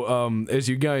 so as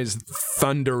you guys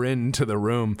thunder into the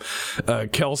room,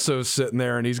 Kelso's sitting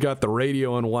there and he's got the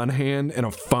radio in one hand and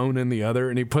a phone in the other,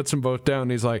 and he puts them both down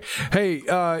and he's like, hey,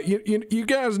 you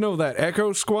guys know that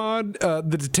Echo Squad,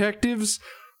 the detectives?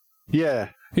 Yeah.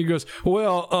 He goes,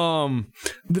 well,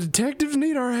 the detectives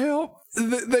need our help.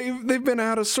 They've been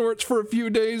out of sorts for a few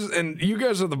days, and you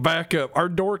guys are the backup. Our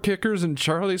door kickers and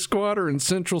Charlie Squad are in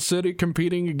Central City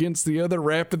competing against the other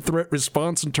rapid threat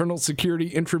response, internal security,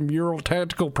 intramural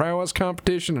tactical prowess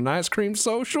competition, and ice cream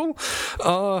social.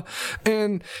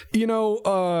 And look,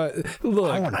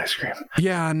 I want ice cream.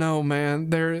 Yeah, I know, man.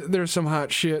 There's some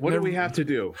hot shit. What do we have to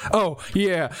do? Oh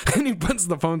yeah, and he puts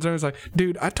the phone down. He's like,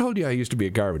 dude, I told you I used to be a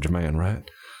garbage man, right?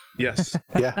 Yes.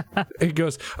 Yeah. He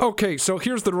goes, okay, so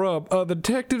here's the rub. The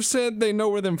detective said they know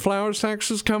where them flour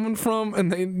sacks is coming from,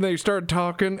 and they started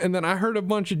talking, and then I heard a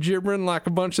bunch of gibbering like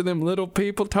a bunch of them little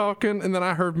people talking, and then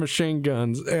I heard machine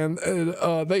guns, and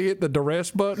they hit the duress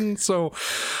button, so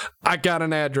I got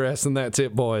an address, and that's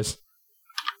it, boys.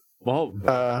 Well,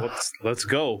 let's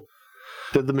go.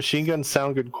 Did the machine gun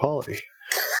sound good quality?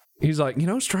 He's like,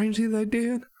 strangely they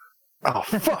did. Oh,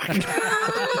 fuck.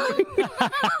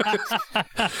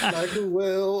 Like a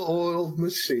well-oiled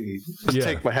machine. Just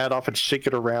take my hat off and shake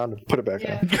it around and put it back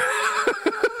on.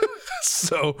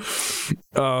 So,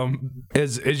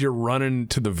 as you're running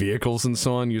to the vehicles and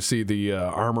so on, you see the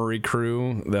armory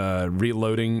crew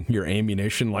reloading your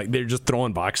ammunition, like they're just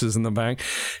throwing boxes in the back,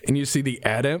 and you see the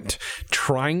adept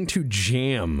trying to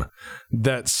jam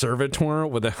that servitor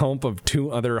with the help of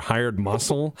two other hired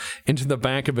muscle into the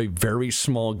back of a very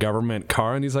small government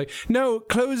car, and he's like, "No,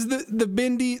 close the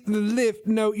lift.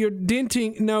 No, you're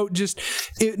denting. No,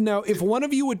 if one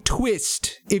of you would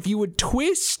twist,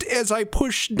 as I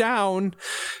push down."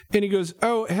 And he goes,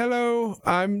 "Oh, hello.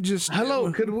 I'm just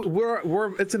hello.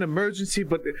 We're it's an emergency,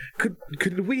 but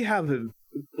could we have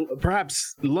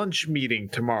perhaps lunch meeting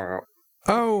tomorrow?"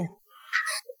 Oh,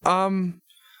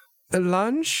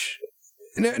 lunch?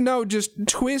 No, just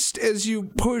twist as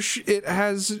you push. It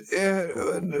has.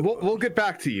 We'll get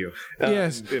back to you.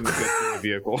 Yes, in the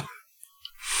vehicle.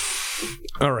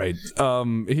 All right.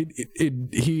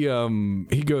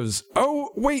 He goes, "Oh,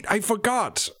 wait, I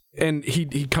forgot." And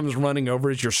he comes running over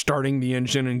as you're starting the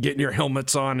engine and getting your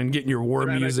helmets on and getting your war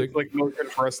music. Like motion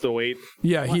for us to wait.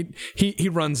 Yeah, he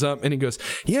runs up and he goes,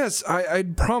 "Yes, I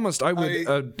promised I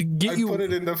would get you." I put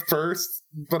it into first,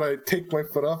 but I take my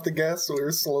foot off the gas, so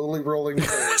we're slowly rolling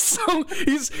forward. So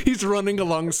he's running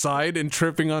alongside and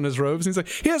tripping on his robes. And he's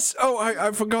like, "Yes, oh,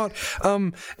 I forgot.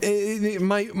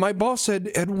 My boss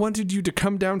had wanted you to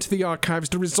come down to the archives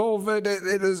to resolve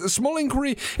a small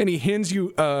inquiry." And he hands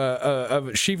you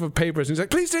a sheaf of papers. And he's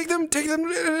like, "Please take them.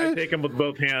 I take them with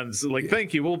both hands. Like,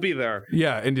 thank you. We'll be there.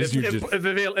 Yeah, and if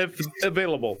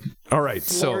available. All right,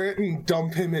 floor it and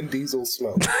dump him in diesel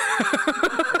smoke.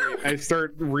 I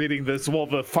start reading this while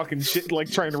the fucking shit, like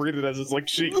trying to read it as it's like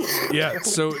shaking. Yeah,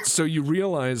 so you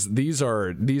realize these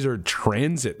are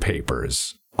transit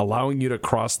papers allowing you to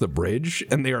cross the bridge,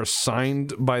 and they are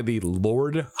signed by the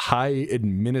Lord High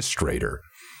Administrator.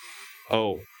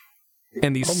 Oh.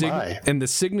 And the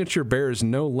signature bears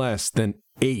no less than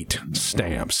 8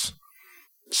 stamps.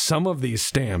 Some of these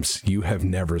stamps you have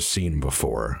never seen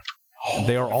before.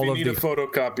 They are all of the. Need a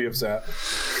photocopy of that.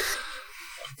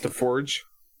 To forge.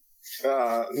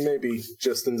 Maybe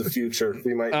just in the future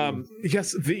we might.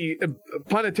 Yes, the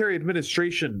planetary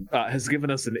administration has given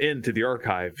us an in to the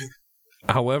archive.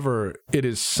 However, it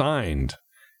is signed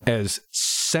as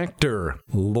Sector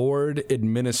Lord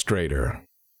Administrator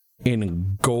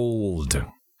in gold.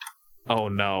 Oh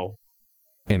no.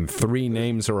 And 3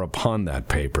 names are upon that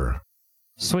paper.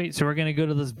 Sweet, so we're gonna go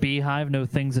to this beehive, no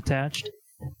things attached?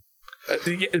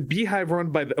 Beehive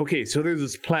run by okay, so there's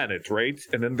this planet, right?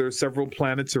 And then there's several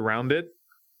planets around it.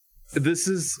 This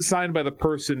is signed by the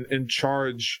person in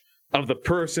charge of the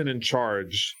person in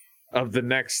charge of the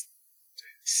next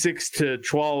 6 to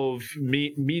 12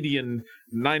 median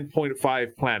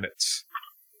 9.5 planets.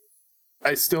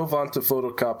 I still want to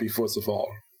photocopy first of all.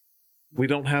 We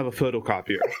don't have a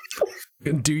photocopier.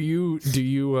 Do you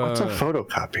What's a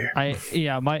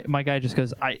photocopier? My guy just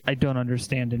goes, I don't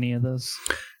understand any of this.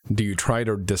 do you try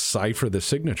to decipher the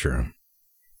signature?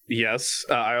 Yes.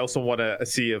 I also want to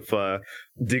see if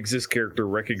Diggs' character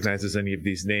recognizes any of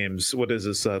these names. What is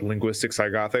this? Linguistics High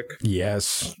Gothic?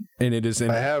 Yes, and it is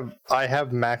in. I have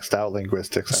maxed out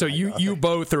linguistics. So you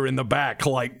both are in the back,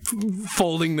 like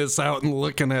folding this out and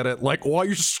looking at it, like while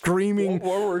you're screaming.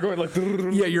 While we're going like,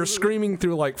 Yeah, you're screaming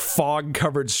through like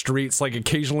fog-covered streets, like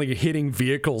occasionally hitting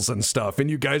vehicles and stuff, and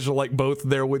you guys are like both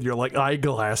there with your like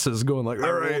eyeglasses, going like,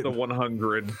 all right. the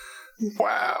 100.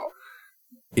 Wow.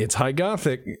 It's High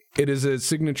Gothic. It is a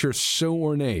signature so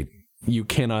ornate you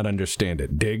cannot understand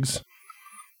it. Diggs?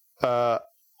 What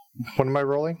am I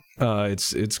rolling?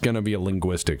 It's gonna be a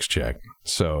linguistics check.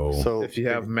 So If you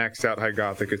have maxed out High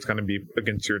Gothic, it's going to be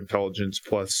against your intelligence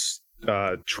plus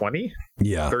 20?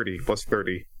 yeah. 30 plus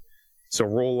 30. So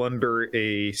roll under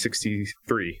a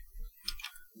 63.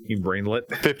 You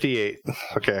brainlet. 58.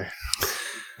 Okay.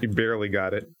 You barely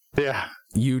got it. Yeah.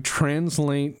 You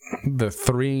translate the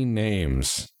three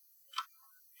names,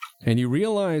 and you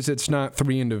realize it's not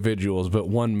three individuals, but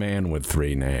one man with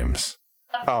three names.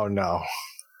 Oh no.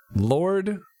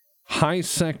 Lord High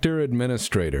Sector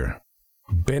Administrator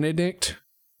Benedict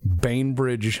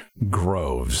Bainbridge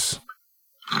Groves.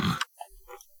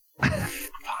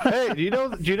 Hey,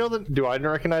 do I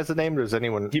recognize the name, or does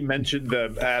anyone? He mentioned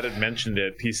added mentioned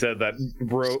it. He said that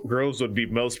Groves would be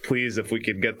most pleased if we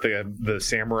could get the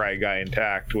samurai guy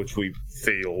intact, which we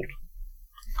failed.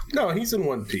 No, he's in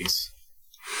one piece.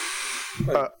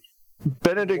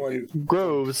 Benedict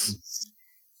Groves.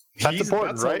 That's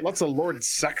important, right? What's a Lord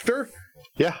Sector?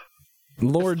 Yeah.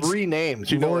 Lord 3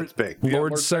 names. It's big.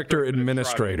 Lord Sector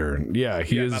Administrator. Yeah,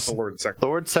 he Not is. the Lord Sector.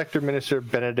 Lord Sector Minister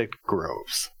Benedict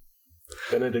Groves.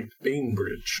 Benedict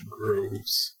Bainbridge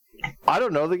Groves. I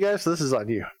don't know the guy, so this is on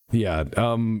you. Yeah,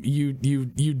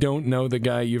 you don't know the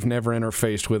guy. You've never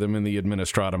interfaced with him in the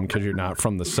Administratum because you're not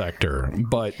from the sector.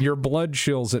 But your blood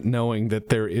chills at knowing that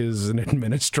there is an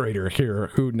administrator here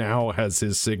who now has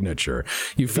his signature.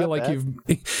 You feel like bad?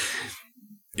 you've.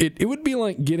 It would be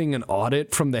like getting an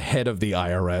audit from the head of the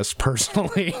IRS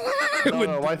personally.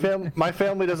 No, my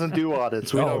family doesn't do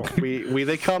audits.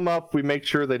 They come up, we make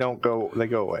sure they go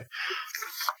away.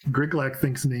 Griglak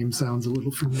thinks name sounds a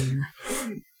little familiar.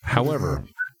 However,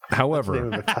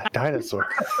 Name of a dinosaur.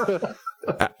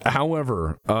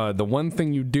 However, the one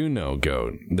thing you do know,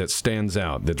 Goat, that stands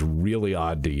out, that's really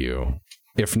odd to you,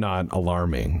 if not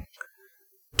alarming,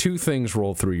 2 things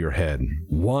roll through your head.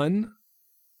 1,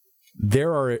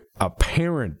 there are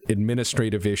apparent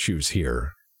administrative issues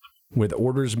here, with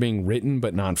orders being written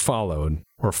but not followed,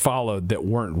 or followed that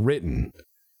weren't written.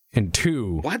 And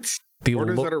 2, What? the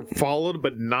Orders that are followed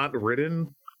but not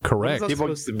written? correct, What is that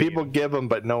supposed to mean? People give them,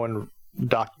 but no one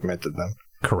documented them.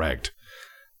 correct,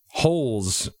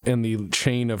 holes in the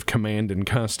chain of command and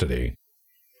custody,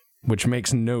 which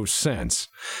makes no sense.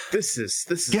 This is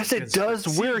Yes, it against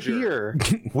does. We're procedure.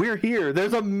 here. We're here.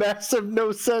 There's a massive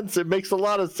no sense. It makes a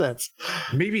lot of sense.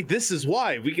 Maybe this is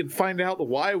why. We can find out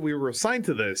why we were assigned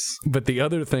to this. But the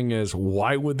other thing is,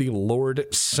 why would the Lord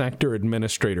Sector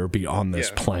Administrator be on this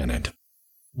Yeah. planet?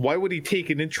 Why would he take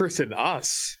an interest in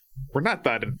us? We're not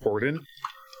that important.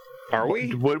 Are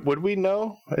we? Would we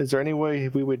know? Is there any way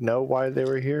we would know why they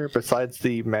were here besides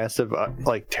the massive,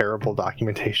 terrible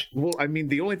documentation? Well, I mean,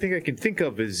 the only thing I can think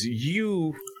of is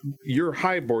your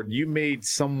highboard, you made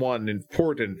someone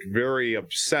important very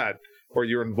upset, or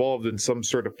you're involved in some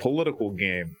sort of political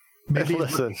game. Maybe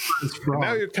Listen, it's And now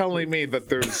wrong. you're telling me that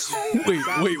there's... Wait,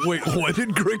 what did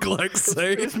Griglak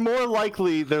say? it's more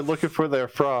likely they're looking for their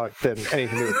frog than anything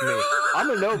to do with me. I'm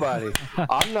a nobody.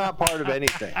 I'm not part of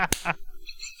anything.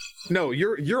 No,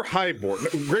 you're highborn.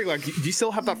 Greg, like, do you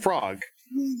still have that frog?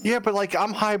 Yeah, but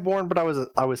I'm highborn, but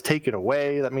I was taken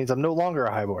away. That means I'm no longer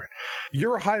a highborn.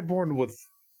 You're a highborn with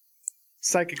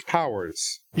psychic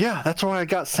powers. Yeah, that's why I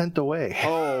got sent away.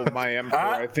 Oh, my emperor!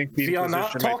 I think the We are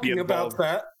not Inquisition might be talking about involved.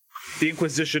 that. The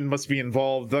Inquisition must be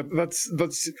involved.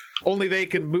 That's only they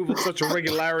can move with such a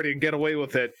regularity and get away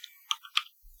with it.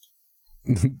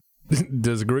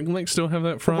 Does Griglak still have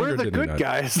that frog? We're or the did he good not?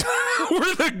 guys.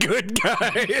 We're the good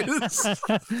guys.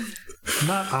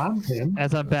 Not on him.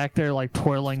 As I'm back there, like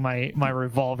twirling my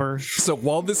revolver. So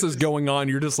while this is going on,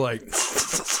 you're just like,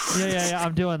 Yeah,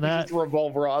 I'm doing that.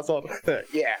 Revolver awesome.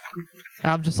 Yeah.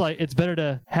 I'm just like, it's better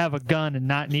to have a gun and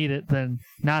not need it than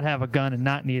not have a gun and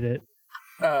not need it.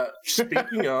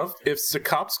 Speaking of, if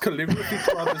Sakop's calligraphy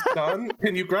club is done,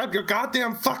 can you grab your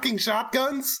goddamn fucking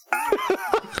shotguns?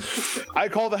 I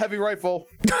call the heavy rifle.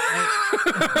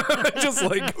 Just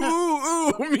like,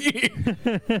 ooh, me.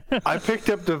 I picked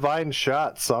up divine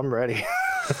shots, so I'm ready.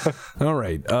 All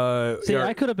right. See,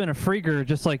 I could have been a freeger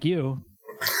just like you.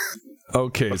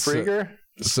 Okay. Frieger?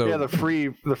 So Yeah, the free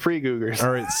Googers.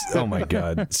 all right. Oh my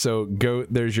God. So go.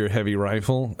 There's your heavy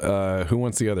rifle. Who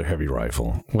wants the other heavy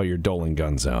rifle while you're doling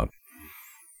guns out?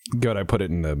 Good. I put it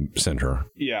in the center.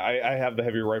 Yeah, I have the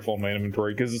heavy rifle in my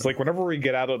inventory because it's like whenever we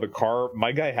get out of the car,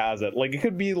 my guy has it. Like it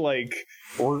could be like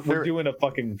we're doing a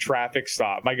fucking traffic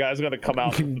stop. My guy's gonna come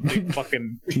out with the big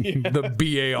fucking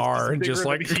The BAR, just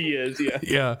like he is. Yeah.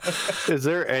 yeah. Is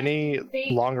there any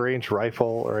long range rifle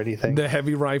or anything? The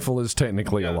heavy rifle is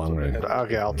technically a long range.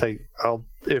 Okay, I'll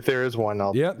if there is one,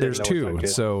 I'll. Yeah, there's two.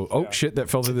 So shit, that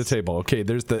fell to the table. Okay,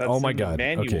 there's the. That's oh my in the God.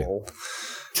 Okay. manual.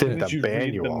 It's in Did you the read the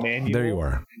manual. manual? There you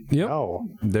are. Yep. Oh,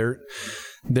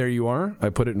 There you are. I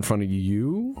put it in front of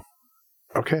you.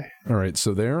 okay. All right,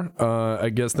 so there. I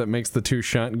guess that makes the two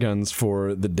shotguns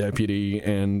for the deputy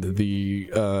and the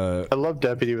I love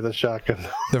deputy with a shotgun.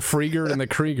 Frieger and the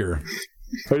Krieger.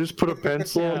 I just put a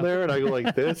pencil in there and I go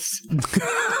like this.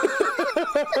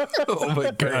 Oh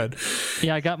my God.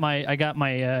 Yeah, I got my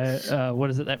what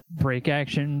is it, that break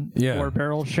action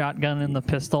 4-barrel shotgun in the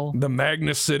pistol. The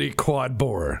Magnus City quad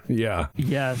bore. Yeah.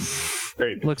 Yes.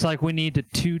 Great. Looks like we need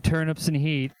 2 turnips in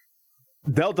heat.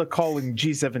 Delta calling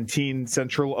G17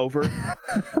 Central over.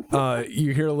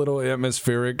 You hear a little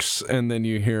atmospherics, and then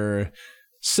you hear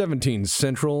 17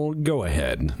 Central, go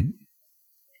ahead.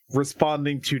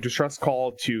 Responding to distress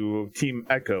call to Team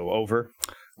Echo, over.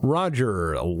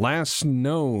 Roger, last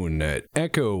known,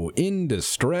 Echo in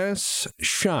distress,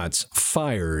 shots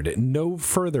fired, no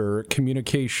further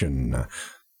communication.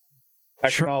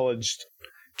 Acknowledged.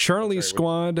 Charlie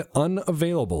Squad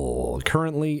unavailable,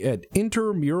 currently at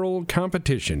intramural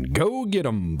competition. Go get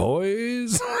 'em,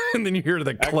 boys. And then you hear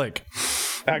the click.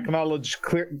 Acknowledged.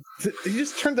 Clear. He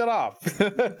just turned it off.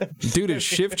 Dude, it's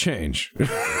shift change.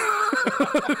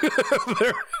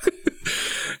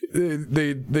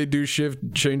 They do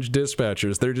shift change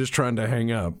dispatchers. They're just trying to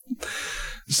hang up.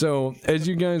 So as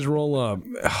you guys roll up,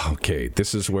 okay,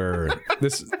 this is where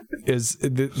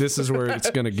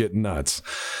it's gonna get nuts.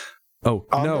 Oh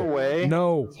On the way?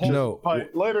 no.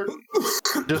 Later.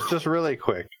 Just really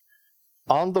quick.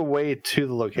 On the way to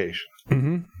the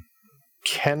location,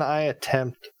 can I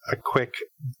attempt a quick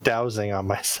dowsing on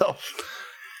myself?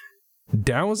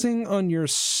 Dowsing on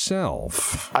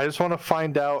yourself. I just want to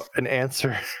find out an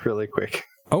answer really quick.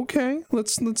 Okay,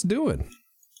 let's do it.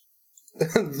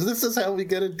 This is how we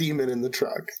get a demon in the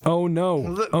truck. Oh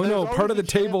no! Oh no! Part of the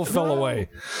table fell away.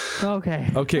 Okay.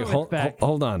 Okay, hold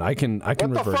on. I can What the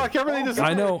revert. fuck? Everything just.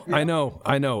 I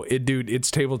know. Dude,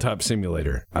 it's tabletop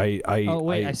simulator. Oh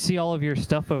wait, I see all of your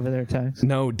stuff over there, Tex.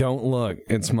 No, don't look.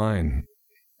 It's mine.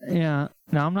 Yeah.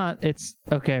 No, I'm not. It's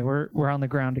okay. We're on the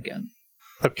ground again.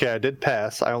 Okay, I did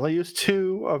pass. I only used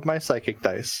 2 of my psychic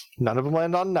dice. None of them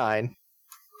land on 9.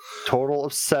 Total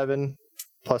of 7,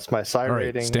 plus my psi All right,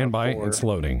 rating. stand by. 4. It's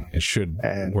loading. It should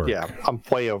And work. yeah, I'm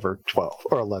way over 12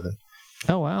 or 11.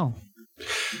 Oh wow.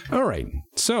 All right.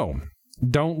 So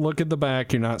don't look at the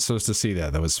back. You're not supposed to see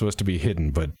that. That was supposed to be hidden,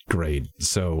 but great.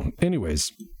 So,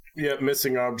 anyways. Yeah,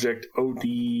 missing object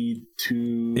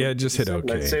OD2. Yeah, just hit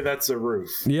OK. I'd say that's a roof.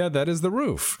 Yeah, that is the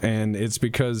roof, and it's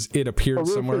because it appeared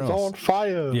somewhere else. On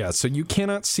fire. Yeah, so you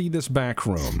cannot see this back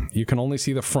room. You can only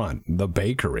see the front, the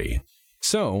bakery.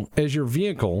 So, as your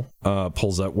vehicle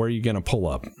pulls up, where are you going to pull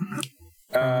up?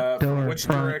 Door, which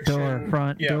front direction? door,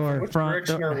 front door, which front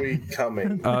direction door. are we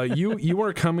coming? You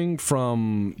are coming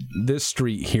from this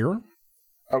street here.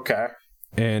 Okay.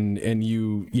 And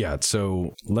you, yeah,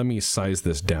 so let me size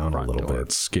this down a little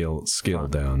bit. Scale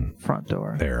down. Front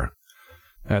door. There.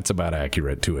 That's about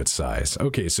accurate to its size.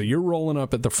 Okay, so you're rolling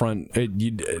up at the front.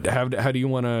 How do you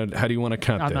want to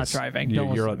cut this? I'm not driving. Don't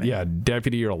listen to me. Yeah,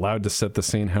 deputy, you're allowed to set the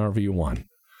scene however you want.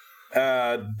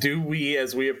 Do we,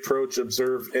 as we approach,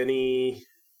 observe any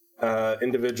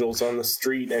individuals on the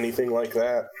street, anything like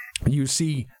that? You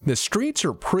see, the streets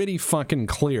are pretty fucking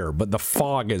clear, but the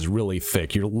fog is really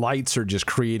thick. Your lights are just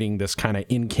creating this kind of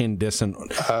incandescent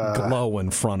glow in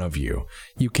front of you.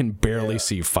 You can barely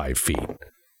see 5 feet.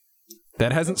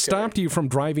 That hasn't stopped you from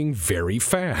driving very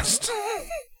fast.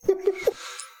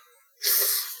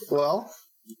 Well,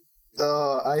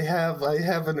 I have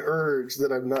an urge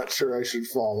that I'm not sure I should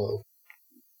follow.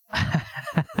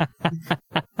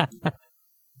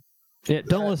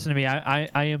 Don't listen to me.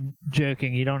 I am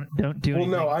joking. You don't do anything. Well,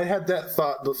 no, I had that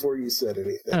thought before you said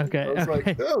anything. Okay. I was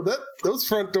like, oh, those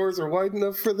front doors are wide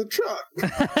enough for the truck.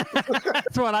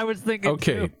 That's what I was thinking.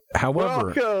 Okay. Too.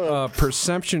 However,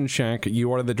 perception check.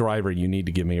 You are the driver. You need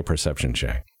to give me a perception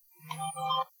check.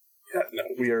 Yeah, no,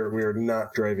 we are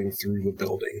not driving through the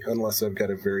building unless I've got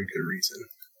a very good reason.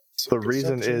 So The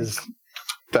reason is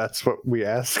that's what we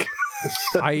ask.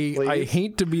 I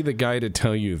hate to be the guy to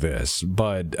tell you this,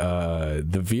 but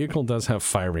the vehicle does have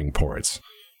firing ports.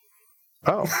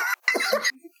 Oh.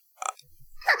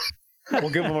 We'll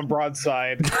give them a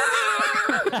broadside.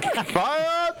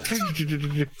 Fire!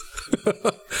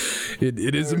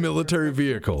 It is a military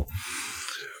vehicle.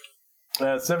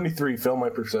 73, fail my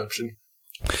perception.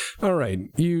 All right,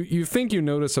 you think you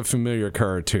notice a familiar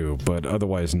car or two, but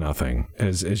otherwise nothing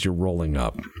as you're rolling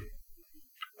up.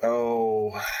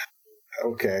 Oh,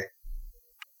 okay.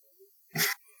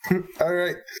 All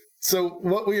right. So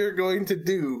what we are going to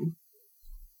do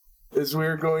is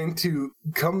we're going to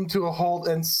come to a halt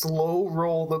and slow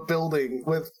roll the building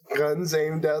with guns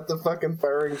aimed at the fucking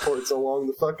firing ports along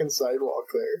the fucking sidewalk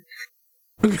there.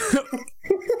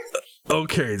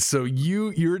 Okay, so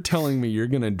you're telling me you're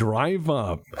gonna drive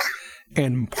up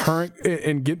and park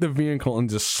and get the vehicle and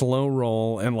just slow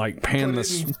roll and like pan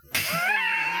the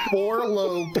 4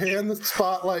 low, pan the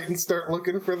spotlight and start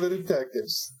looking for the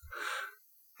detectives.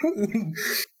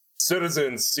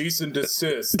 Citizens, cease and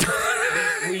desist.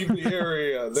 Leave the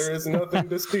area. There is nothing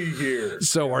to see here.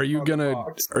 So are you gonna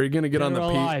get on the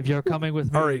alive. You're coming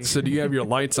with me. All right, so do you have your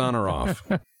lights on or off?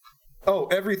 Oh,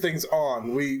 everything's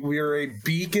on. We are a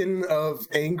beacon of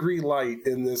angry light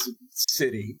in this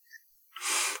city.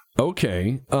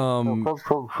 Okay.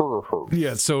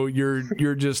 Yeah, so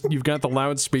you've got the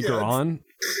loudspeaker on.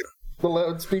 The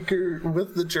loudspeaker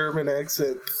with the German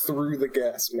accent through the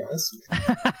gas mask.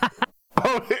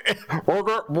 You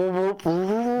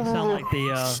sound like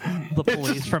the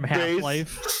police from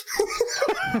Half-Life.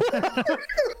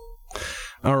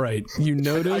 All right, you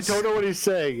notice. I don't know what he's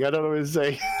saying.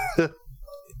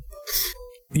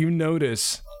 You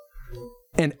notice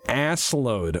an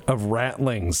assload of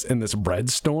ratlings in this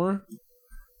bread store,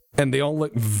 and they all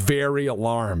look very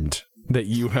alarmed that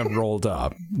you have rolled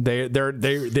up. They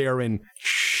are in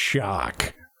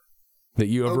shock that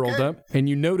you have rolled up, and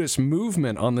you notice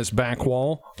movement on this back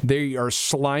wall. They are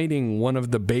sliding one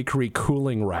of the bakery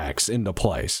cooling racks into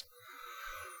place.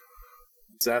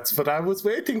 That's what I was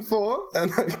waiting for,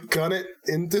 and I gun it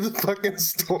into the fucking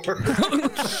store.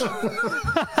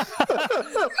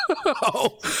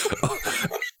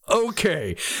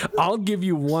 Okay, I'll give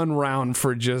you 1 round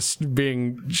for just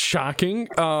being shocking.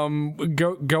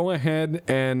 Go ahead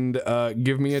and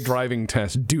give me a driving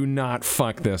test. Do not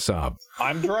fuck this up.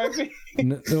 I'm driving?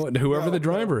 Whoever the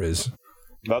driver is.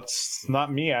 That's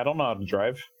not me. I don't know how to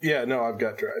drive. Yeah, no, I've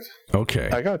got drive. Okay.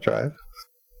 I got drive.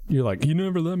 You're like, you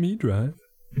never let me drive.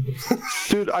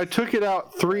 Dude, I took it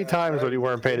out 3 times when you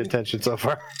weren't paying attention so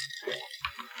far.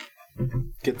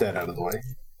 Get that out of the way.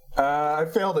 I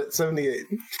failed it, 78.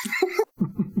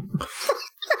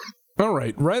 All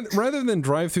right. Rather than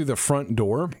drive through the front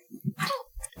door,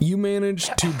 you manage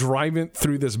to drive it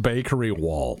through this bakery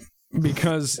wall.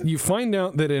 Because you find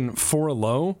out that in 4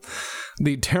 low,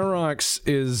 the Terox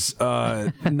is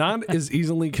not as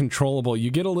easily controllable. You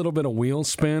get a little bit of wheel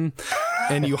spin,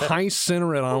 and you high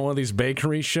center it on one of these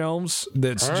bakery shelves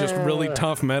that's just really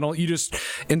tough metal. You just,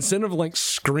 instead of like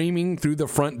screaming through the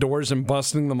front doors and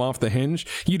busting them off the hinge,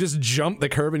 you just jump the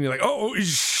curb and you're like, oh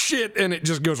shit, and it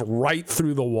just goes right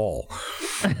through the wall.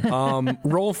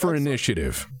 Roll for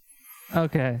initiative.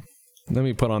 Okay. Let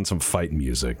me put on some fight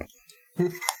music.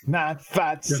 Not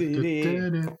Fat City.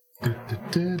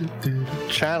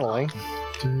 Channeling.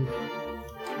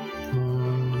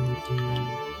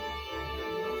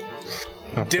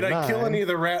 Did I kill any of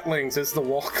the ratlings as the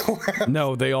wall collapsed?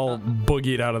 No, they all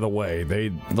boogied out of the way.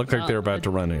 They look like they're about to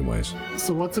run anyways.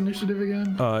 So what's initiative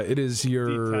again? It is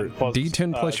your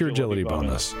D10 plus your agility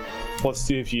bonus. Plus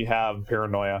 2 if you have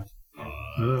paranoia.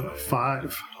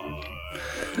 5.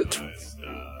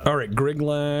 All right,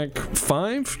 Griglak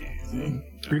 5.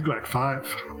 Griglak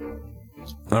 5.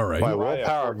 All right. My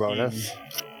willpower bonus.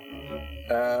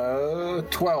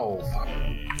 12.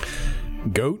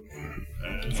 Goat.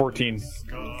 14.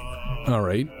 All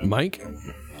right, Mike.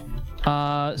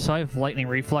 So I have lightning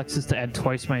reflexes to add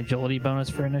twice my agility bonus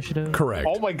for initiative. Correct.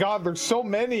 Oh my god, there's so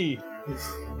many.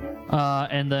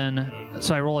 And then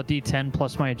so I roll a D10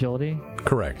 plus my agility.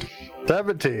 Correct.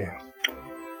 70.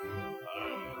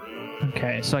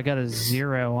 Okay, so I got a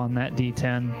 0 on that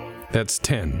D10. That's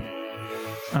 10.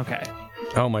 Okay.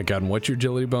 Oh my god, and what's your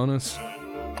agility bonus?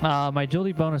 My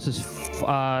agility bonus is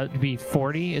be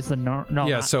 40 is the no,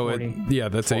 yeah, not so 40.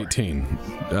 that's 18.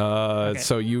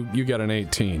 So you got an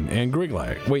 18. And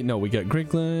Griglac. Wait, no, we got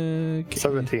Griglac.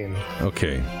 17.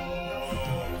 Okay.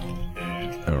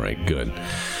 All right, good.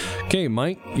 Okay,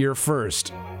 Mike, you're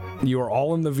first. You are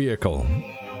all in the vehicle.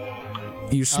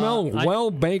 You smell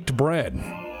well-baked bread,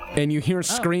 and you hear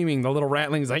screaming. The little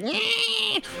rattling's like...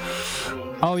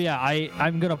 Oh yeah,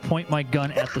 I'm gonna point my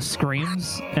gun at the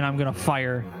screams and I'm gonna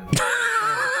fire.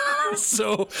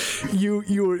 So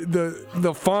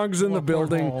the fog's in the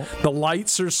building, the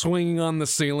lights are swinging on the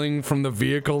ceiling from the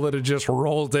vehicle that had just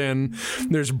rolled in,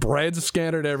 there's bread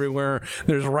scattered everywhere,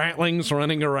 there's rattlings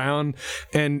running around,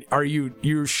 and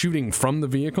you're shooting from the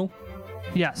vehill?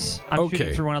 Yes, I'm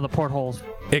shooting through one of the portholes.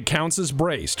 It counts as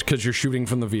braced because you're shooting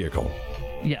from the vehicle.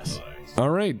 Yes. All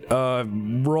right,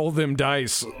 roll them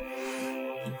dice.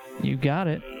 You got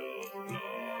it.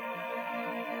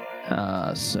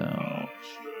 So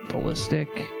ballistic.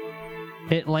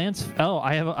 It lands. Oh,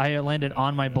 I landed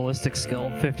on my ballistic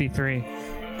skill, 53.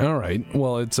 All right.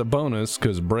 Well, it's a bonus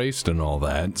because braced and all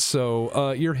that.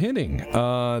 So you're hitting.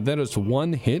 That is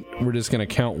one hit. We're just going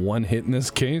to count one hit in this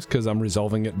case because I'm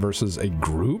resolving it versus a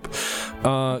group.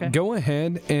 Go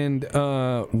ahead and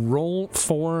roll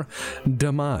for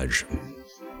damage.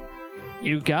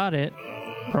 You got it.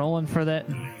 Rolling for that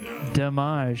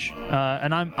damage.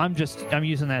 And I'm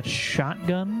using that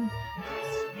shotgun.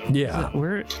 Yeah.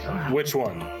 Which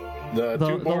one? The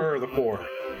 2-bore or the 4?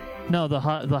 No, the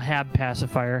Hab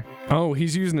pacifier. Oh,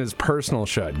 he's using his personal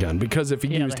shotgun because if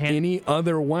he used any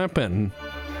other weapon,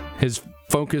 his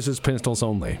focus is pistols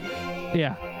only.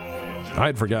 Yeah.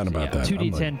 I'd forgotten about that.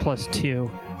 2d10 plus 2.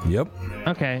 Yep.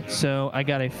 Okay, so I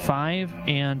got a 5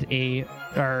 and 9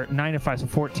 and 5, so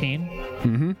 14.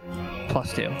 Mm-hmm.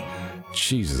 Plus 2.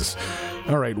 Jesus.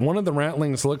 All right, one of the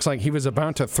rattlings looks like he was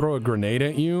about to throw a grenade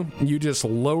at you. You just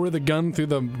lower the gun through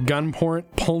the gun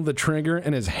port, pull the trigger,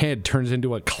 and his head turns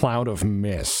into a cloud of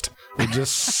mist. It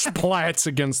just splats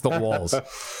against the walls.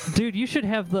 Dude, you should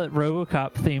have the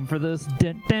RoboCop theme for this.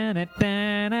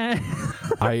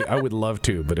 I would love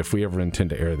to, but if we ever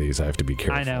intend to air these, I have to be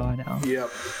careful. I know. Yep.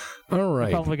 All right.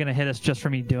 You're probably going to hit us just for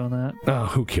me doing that.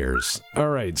 Who cares? All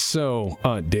right, so,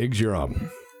 Diggs, you're up.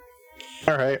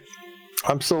 All right.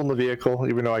 I'm still in the vehicle,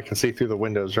 even though I can see through the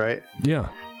windows, right? Yeah.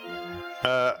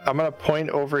 I'm going to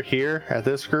point over here at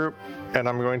this group, and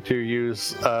I'm going to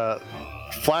use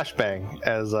Flashbang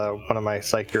as one of my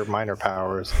Psychic minor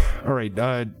powers. All right,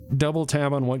 double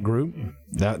tab on what group?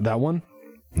 That one?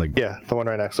 Yeah, the one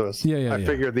right next to us. Yeah. I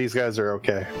figure these guys are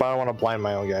okay, but I don't want to blind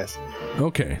my own guys.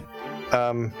 Okay.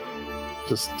 I'll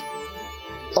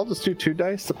just do 2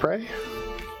 dice to pray.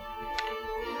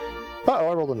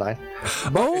 I rolled a 9.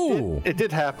 Oh! It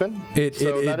did happen. It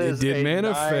did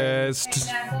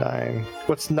manifest. 9.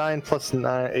 What's 9 plus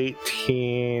 9?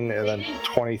 18, and then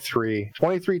 23.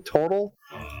 23 total.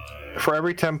 For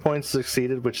every 10 points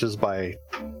succeeded, which is by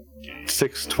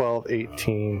 6, 12,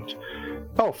 18.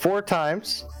 4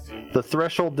 times. The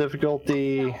threshold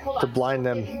difficulty to blind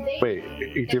them.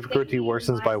 Wait, difficulty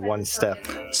worsens by 1 step.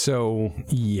 So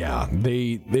yeah,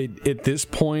 they at this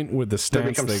point with the stats, they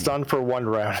become stunned for 1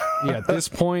 round. Yeah, at this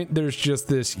point there's just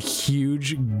this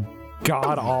huge,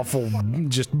 god awful,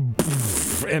 just,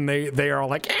 and they are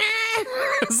like,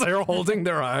 as they're holding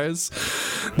their eyes,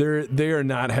 they are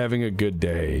not having a good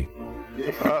day.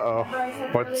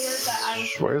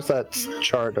 Where's that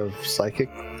chart of psychic?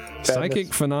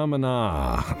 Psychic phenomena.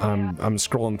 I'm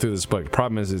scrolling through this book.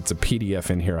 Problem is, it's a PDF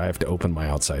in here. I have to open my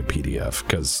outside PDF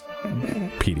because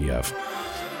PDF.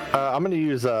 I'm going to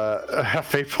use a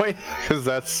fate point because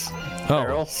that's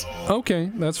barrels.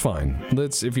 Okay, that's fine.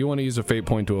 If you want to use a fate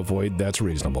point to avoid, that's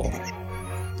reasonable.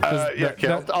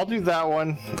 I'll do that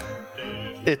one.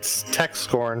 It's Tech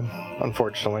Scorn,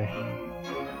 unfortunately.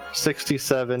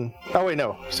 67. Oh wait,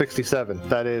 no, 67.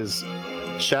 That is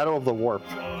Shadow of the Warp.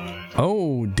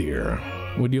 Oh dear.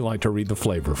 Would you like to read the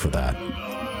flavor for that?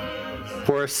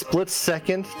 For a split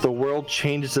second, the world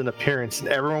changes in appearance, and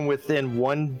everyone within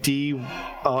 1d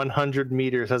 100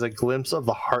 meters has a glimpse of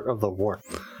the heart of the warp.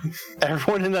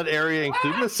 Everyone in that area,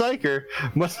 including the Psyker,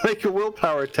 must make a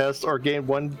willpower test or gain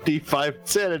 1d5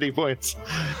 sanity points.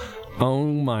 Oh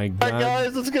my god. All right,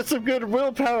 guys, let's get some good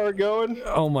willpower going.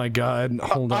 Oh my god,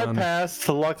 hold on. I passed,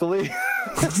 luckily.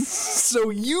 So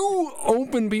you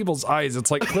open people's eyes. It's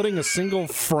like putting a single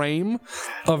frame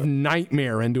of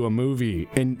Nightmare into a movie,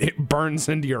 and it burns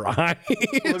into your eyes.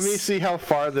 Let me see how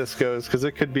far this goes, because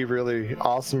it could be really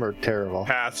awesome or terrible.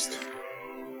 Passed.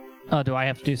 Oh, do I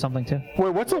have to do something too?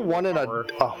 Wait, what's a 1 and a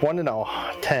 1 and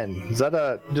a 10? Is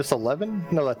that just 11?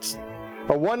 No, that's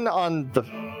a 1 on the...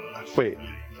 Wait.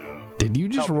 Did you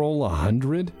just roll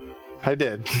 100? I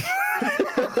did.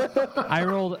 I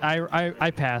rolled.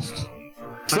 I passed.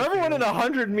 So everyone in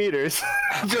 100 meters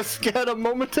just get a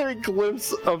momentary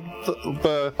glimpse of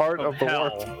the heart of the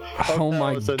warp. Oh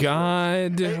my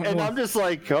god. And I'm just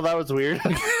like, oh, that was weird.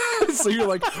 So you're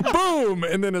like, boom!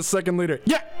 And then a second later,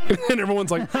 yeah! And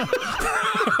everyone's like,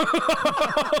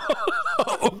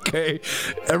 okay.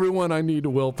 Everyone, I need a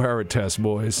willpower test,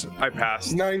 boys. I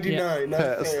passed. 99.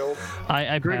 I failed.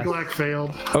 I Greg passed. Black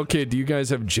failed. Okay, do you guys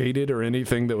have jaded or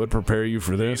anything that would prepare you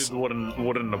for this? It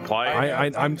wouldn't apply.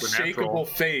 I'm Unshakable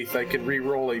faith. I can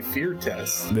re-roll a fear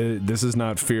test. This is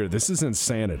not fear. This is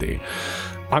insanity.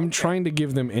 I'm trying to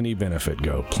give them any benefit.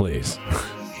 Go, please.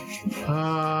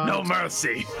 No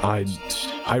mercy.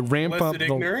 I ramp up Blessed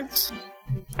ignorance?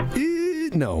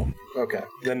 No. Okay,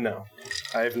 then no.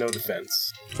 I have no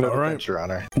defense. No All right. defense, Your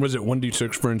Honor. Was it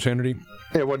 1d6 for insanity?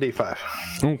 Yeah, 1d5.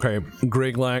 Okay.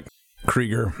 Greglak,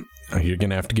 Krieger, you're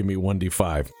gonna have to give me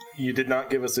 1d5. You did not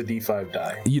give us a D5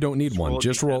 die. You don't need one. roll a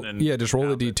Just D10 roll. and Yeah, just roll a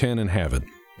have it. d10 and have it.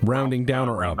 Rounding down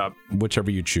or round up, up.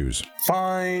 whichever you choose.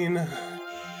 Fine.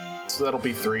 So that'll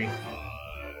be 3.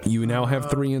 You now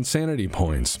have 3 insanity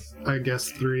points. I guess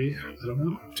 3. I don't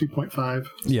know. 2.5.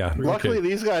 Yeah. Luckily, okay.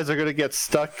 these guys are going to get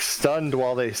stunned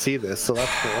while they see this, so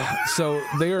that's cool. So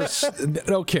they are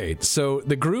okay. So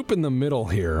the group in the middle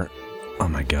here. Oh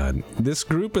my god. This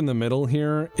group in the middle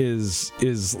here is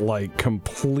like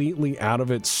completely out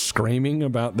of it, screaming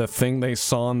about the thing they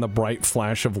saw in the bright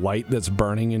flash of light that's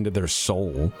burning into their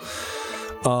soul.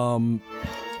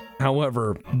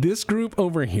 However, this group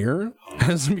over here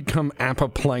has become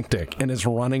apoplectic and is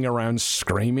running around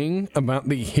screaming about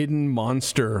the hidden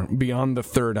monster beyond the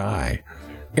third eye.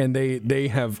 And they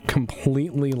have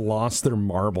completely lost their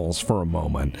marbles for a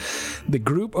moment. The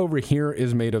group over here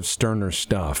is made of sterner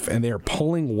stuff, and they are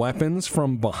pulling weapons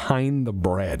from behind the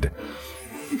bread.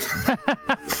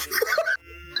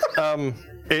 By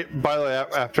the way,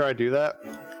 after I do that,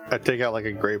 I take out like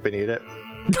a grape and eat it.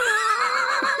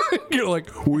 You're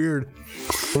like, weird.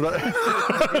 You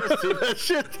ever see that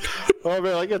shit? Oh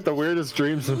man, I get the weirdest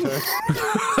dreams sometimes.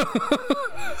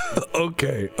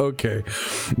 Okay.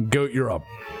 Goat, you're up.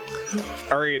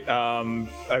 All right.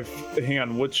 Hang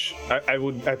on. Which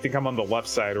I think I'm on the left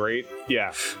side, right?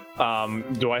 Yeah.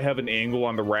 Do I have an angle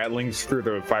on the rattlings through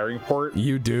the firing port?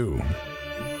 You do.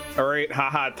 All right.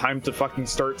 Haha. Time to fucking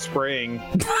start spraying.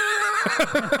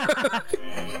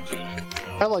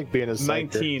 I like being a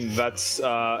psyker. 19. That's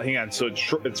hang on. So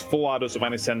it's full auto, so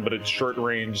 -10, but it's short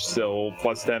range, so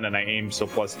 +10, and I aim, so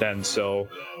 +10. So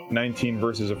 19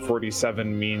 versus a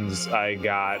 47 means I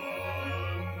got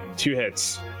 2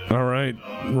 hits. All right,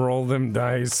 roll them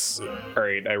dice. All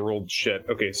right, I rolled shit.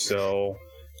 Okay, so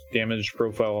damage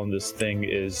profile on this thing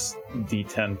is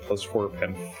D10 +4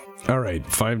 pen. All right,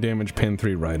 5 damage, pin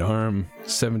 3 right arm,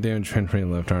 7 damage, pin 3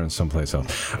 left arm, someplace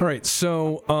else. All right,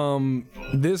 so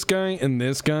this guy and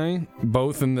this guy,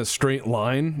 both in the straight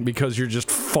line, because you're just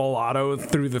full auto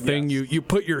through the thing. Yes. You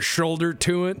put your shoulder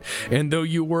to it, and though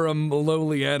you were a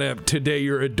lowly adept, today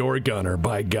you're a door gunner,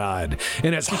 by God.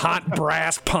 And as hot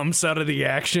brass pumps out of the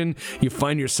action, you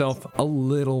find yourself a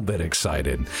little bit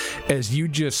excited as you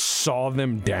just saw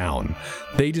them down.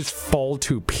 They just fall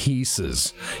to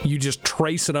pieces. You just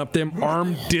trace it up. Them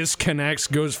arm disconnects,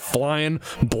 goes flying,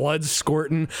 blood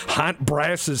squirting, hot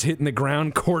brass is hitting the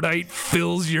ground, cordite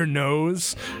fills your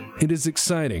nose. It is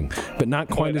exciting, but not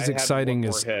quite as exciting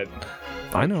as hit,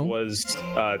 I know. Was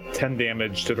 10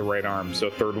 damage to the right arm, so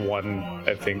third one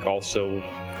I think also.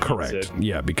 Correct.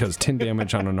 Yeah, because 10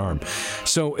 damage on an arm.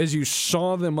 So as you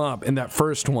saw them up in that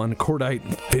first one, cordite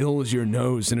fills your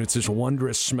nose, and it's this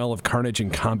wondrous smell of carnage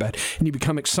and combat, and you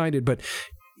become excited, but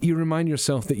you remind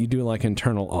yourself that you do like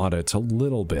internal audits a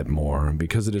little bit more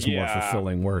because it is more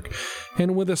fulfilling work.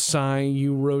 And with a sigh,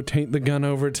 you rotate the gun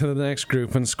over to the next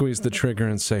group and squeeze the trigger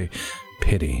and say,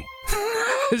 pity,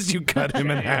 as you cut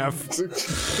him in half.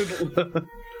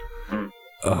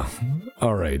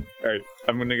 All right. All right,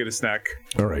 I'm gonna get a snack.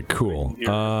 All right, cool.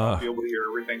 I'll be able to hear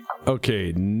everything.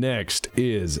 Okay, next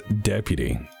is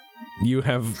Deputy. You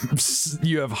have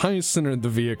high centered the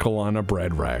vehicle on a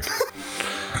bread rack.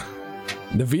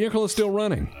 The vehicle is still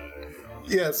running.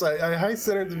 Yes, I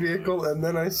high-centered the vehicle, and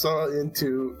then I saw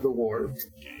into the warp.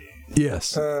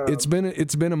 Yes, it's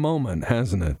been a moment,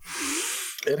 hasn't it?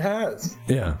 It has.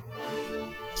 Yeah.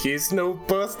 He's no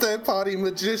birthday party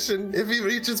magician. If he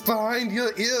reaches behind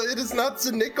your ear, it is not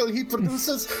the nickel he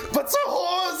produces, but the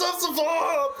horrors of the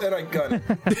warp. And I gun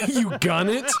it. You gun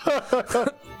it?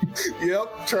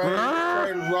 Yep. Try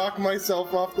and rock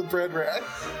myself off the bread rack.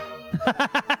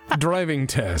 Driving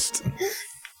test.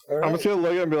 Right. I'm just gonna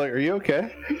look at him and be like, are you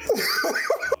okay?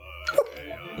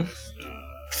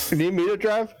 You need me to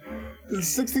drive?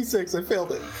 66. I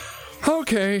failed it.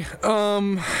 Okay,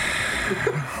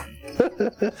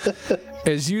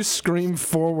 as you scream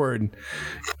forward,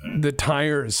 the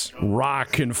tires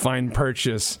rock and find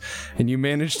purchase, and you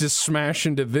manage to smash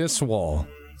into this wall,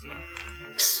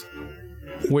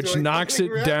 which knocks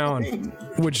it down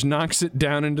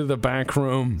into the back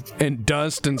room, and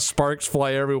dust and sparks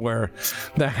fly everywhere.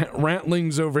 The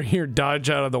ratlings over here dodge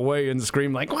out of the way and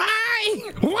scream like, "Why?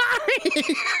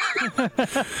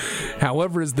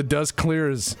 However, as the dust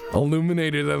clears,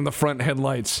 illuminated on the front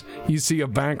headlights, you see a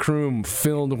back room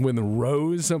filled with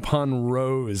rows upon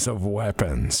rows of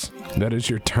weapons. That is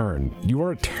your turn. You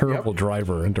are a terrible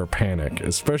driver under panic,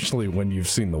 especially when you've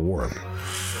seen the warp.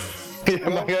 Yeah,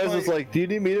 my guy's just like, do you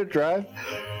need me to drive?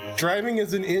 Driving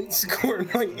is an int score.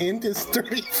 My int is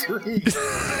 33.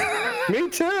 Me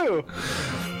too.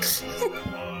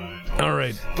 All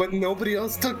right. But nobody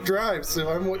else took drive, so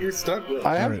I'm what you're stuck with.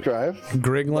 I have drive.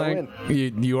 Griglag,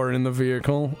 you are in the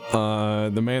vehicle.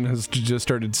 The man has just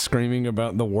started screaming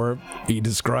about the warp. He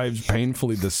describes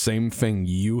painfully the same thing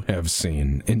you have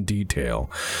seen in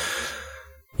detail.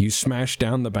 You smashed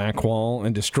down the back wall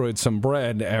and destroyed some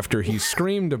bread after he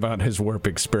screamed about his warp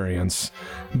experience.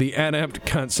 The adept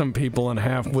cut some people in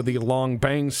half with a long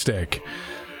bang stick.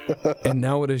 And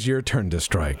now it is your turn to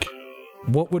strike.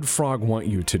 What would Frog want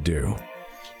you to do?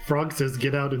 Frog says,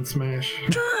 "Get out and smash."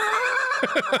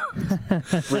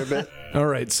 Ribbit. All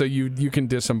right, so you can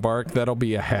disembark. That'll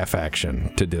be a half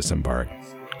action to disembark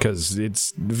because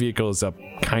its vehicle is up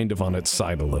kind of on its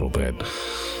side a little bit.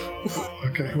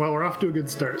 Okay, well, we're off to a good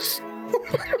start.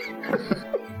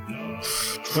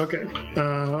 Okay,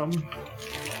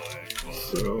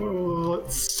 so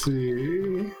let's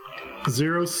see.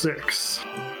 06.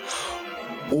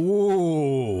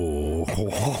 Ooh.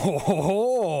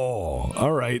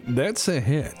 All right, that's a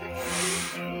hit.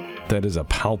 That is a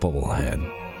palpable hit.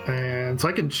 And so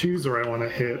I can choose where I want to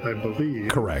hit, I believe.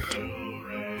 Correct.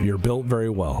 You're built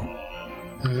very well.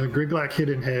 Griglac hit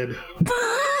in head.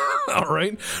 All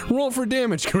right, roll for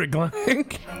damage, Griglac.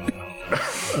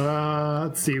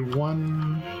 Let's see,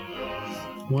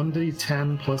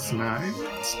 1d10 plus 9.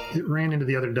 It ran into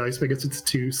the other dice, but I guess it's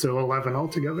 2, so 11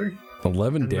 altogether.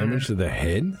 11 damage to the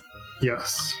head?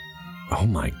 Yes. Oh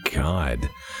my god.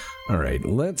 All right,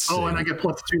 let's see. Oh, and I get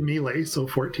plus 2 melee, so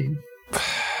 14.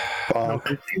 No,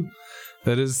 15.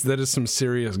 That is some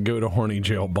serious go to horny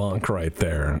jail bonk right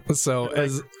there. So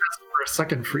as for a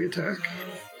second free attack.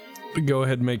 Go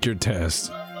ahead and make your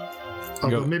test.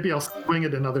 Although maybe I'll swing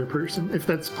at another person if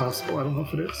that's possible. I don't know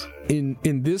if it is.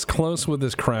 In this close with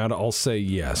this crowd, I'll say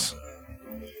yes.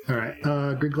 All right.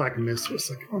 Griglac missed with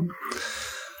the second one.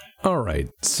 All right.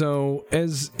 So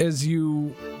as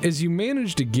you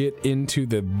manage to get into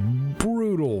the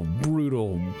brutal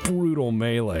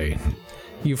melee,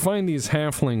 you find these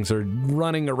halflings are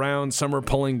running around. Some are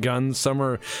pulling guns. Some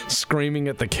are screaming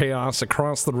at the chaos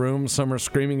across the room. Some are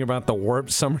screaming about the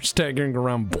warp. Some are staggering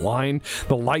around blind.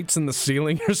 The lights in the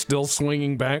ceiling are still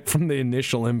swinging back from the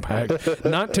initial impact.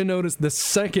 Not to notice the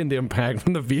second impact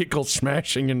from the vehicle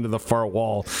smashing into the far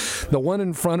wall. The one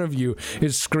in front of you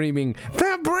is screaming,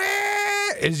 "The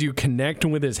breath!" as you connect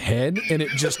with his head, and it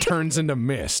just turns into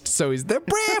mist. So he's the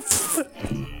breath.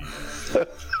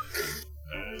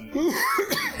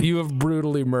 You have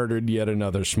brutally murdered yet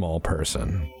another small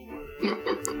person.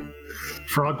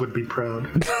 Frog would be proud.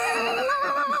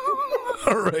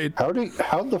 All right.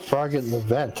 How'd the frog get in the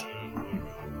vent?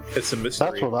 It's a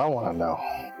mystery. That's what I want to know.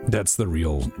 That's the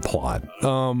real plot.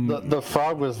 The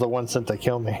frog was the one sent to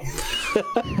kill me.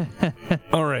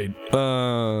 All right.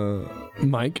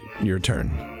 Mike, your turn.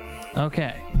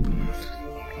 Okay.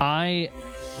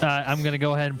 I'm going to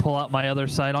go ahead and pull out my other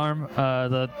sidearm,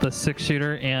 the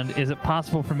 6-shooter, and is it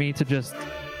possible for me to just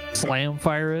slam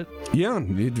fire it? Yeah,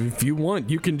 if you want,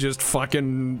 you can just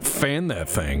fucking fan that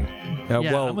thing. I'm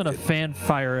going to fan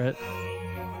fire it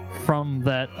from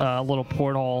that little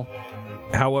porthole.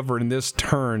 However, in this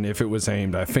turn, if it was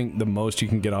aimed, I think the most you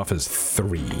can get off is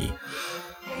 3.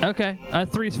 Okay,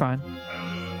 3's fine.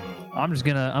 I'm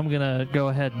gonna go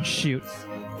ahead and shoot.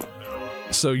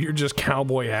 So you're just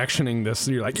cowboy actioning this.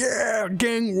 You're like, yeah,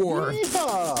 gang war.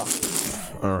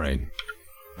 Yeehaw! All right.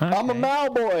 Okay. I'm a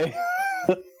Malboy.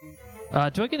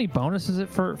 Do I get any bonuses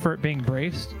for it being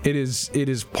braced? It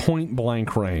is point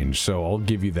blank range, so I'll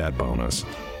give you that bonus.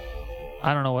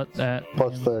 I don't know what that.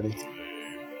 Plus 30.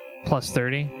 Plus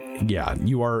 30? Yeah,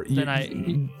 you are.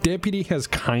 Deputy has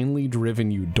kindly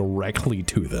driven you directly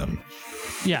to them.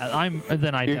 Yeah, I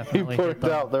definitely You hit worked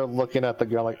them. out. They're looking at the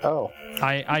gun like, oh.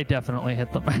 I definitely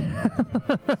hit them.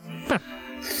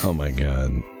 Oh my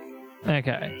god.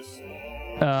 Okay.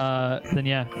 Then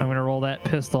yeah, I'm gonna roll that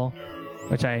pistol.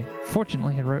 which I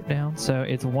fortunately had wrote down. So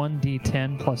it's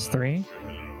 1d10 plus 3.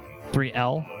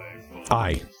 3L.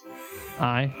 I.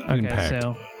 Okay, Impact.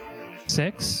 so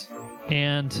 6.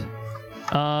 And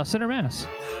center mass.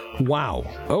 Wow.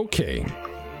 Okay.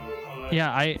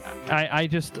 Yeah, I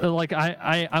just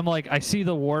I'm like I see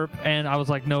the warp and I was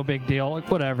like no big deal,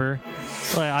 like whatever.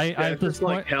 Like I it's just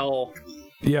like hell.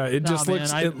 Yeah, it just man,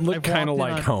 looks. I've It looked kind of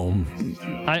walked in like on-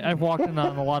 home. I've walked in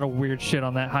on a lot of weird shit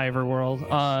on that Hyver world.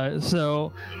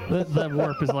 So the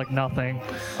warp is like nothing.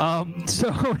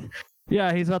 So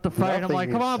yeah, he's about to fight. I'm Nothing like,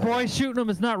 is come on, boys, shooting him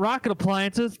is not rocket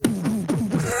appliances.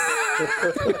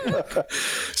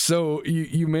 So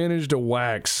you managed to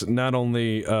wax not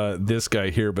only this guy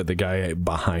here, but the guy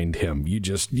behind him. You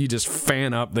just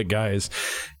fan up the guys,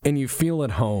 and you feel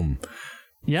at home.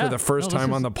 Yeah, for the first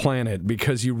time on the planet,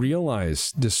 because you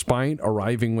realize, despite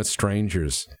arriving with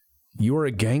strangers, you are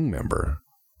a gang member.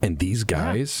 And these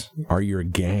guys are your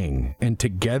gang. And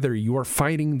together you are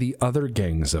fighting the other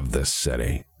gangs of this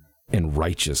city in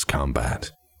righteous combat.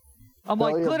 I'm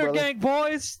like, yeah, glitter brother. gang,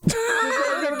 boys.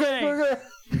 Glitter gang.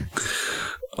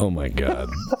 Oh my god.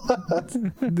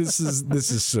 This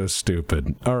is so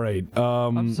stupid. All right.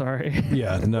 I'm sorry.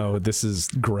 Yeah, no, this is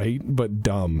great, but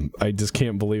dumb. I just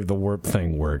can't believe the warp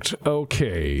thing worked.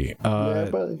 Okay.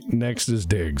 buddy. Next is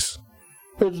Diggs.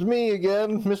 It's me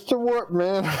again, Mr.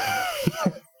 Warpman.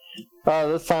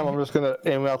 This time I'm just gonna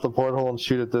aim out the porthole and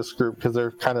shoot at this group because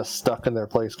they're kind of stuck in their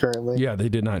place currently. Yeah, they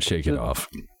did not shake it off.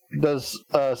 Does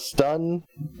stun?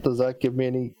 Does that give me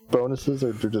any bonuses,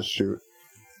 or do just shoot?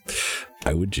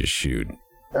 I would just shoot.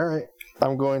 All right,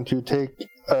 I'm going to take.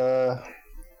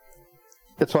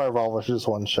 It's my revolver, it's just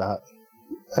one shot,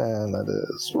 and that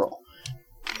is roll.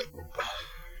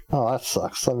 Oh, that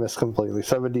sucks. I missed completely.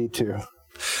 72.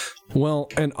 Well,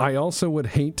 and I also would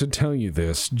hate to tell you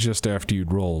this just after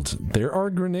you'd rolled. There are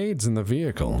grenades in the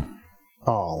vehicle.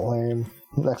 Oh, lame.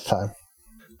 Next time.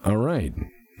 All right.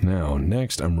 Now,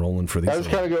 next, I'm rolling for these. I just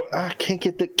kind of go. I can't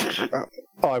get the.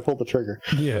 Oh, I pulled the trigger.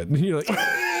 Yeah, you're like.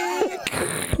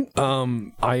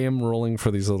 I am rolling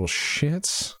for these little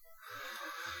shits.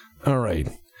 All right.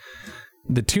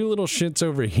 The two little shits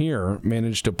over here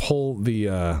managed to pull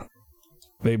the.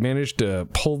 They managed to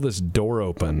pull this door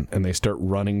open, and they start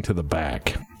running to the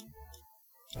back,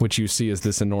 which you see is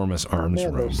this enormous arms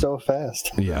Man, room. they're so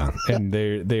fast. Yeah, and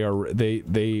they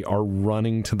are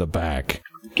running to the back.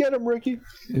 Get him, Ricky.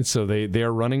 And so they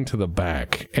are running to the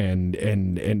back, and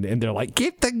they're like,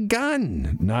 get the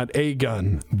gun, not a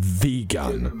gun, the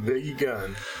gun. The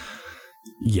gun.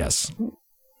 Yes.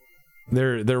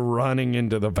 They're running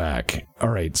into the back. All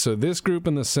right, so this group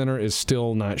in the center is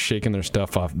still not shaking their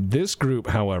stuff off. This group,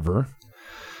 however,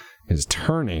 is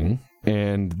turning,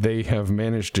 and they have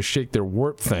managed to shake their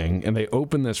warp thing, and they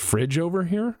open this fridge over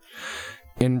here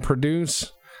and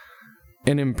produce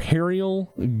an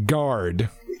Imperial Guard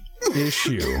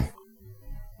issue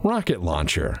rocket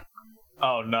launcher.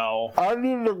 Oh no. I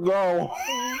need to go.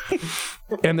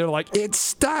 And they're like, it's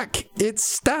stuck,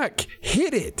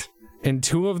 hit it. And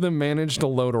two of them managed to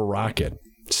load a rocket.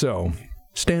 So,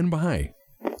 stand by.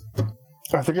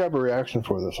 I think I have a reaction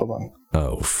for this. Hold on.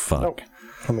 Oh, fuck.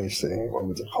 Let me see. What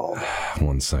was it called?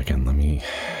 1 second, let me...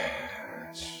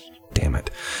 Damn it.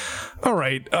 All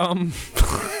right,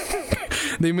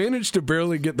 they managed to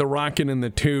barely get the rocket in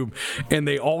the tube, and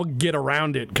they all get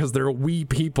around it because they're wee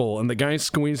people, and the guy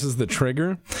squeezes the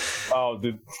trigger. Oh,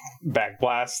 the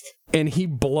backblast. And he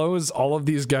blows all of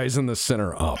these guys in the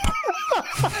center up.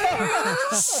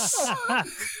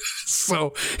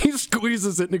 So he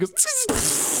squeezes it and it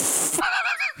goes.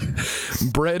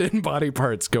 Bread and body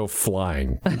parts go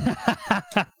flying.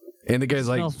 And the guy's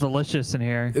like, Smells delicious in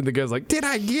here. and the guy's like, did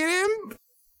I get him?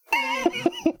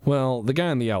 Well, the guy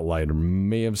on the outliner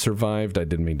may have survived. I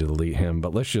didn't mean to delete him,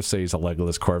 but let's just say he's a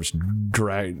legless corpse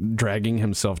dragging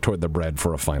himself toward the bread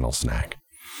for a final snack.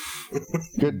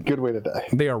 Good way to die.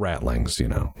 They are ratlings, you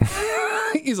know.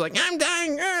 He's like, I'm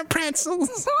dying,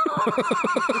 pretzels.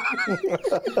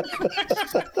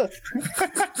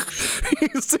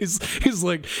 he's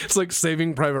like, it's like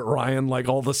Saving Private Ryan. Like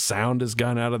all the sound has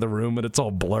gone out of the room and it's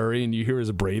all blurry, and you hear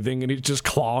his breathing, and he's just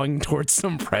clawing towards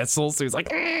some pretzels. So he's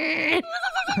like, I'm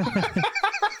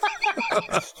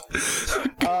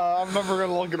never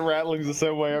gonna look at rattlings the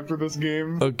same way after this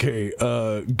game. okay,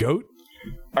 goat.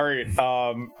 All right.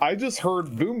 I just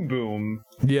heard boom boom.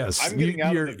 Yes, I'm getting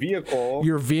out of the vehicle.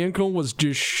 Your vehicle was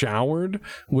just showered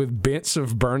with bits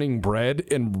of burning bread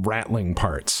and rattling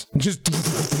parts, just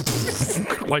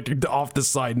like off the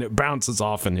side, and it bounces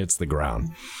off and hits the ground.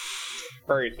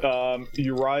 All right.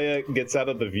 Uriah gets out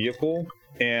of the vehicle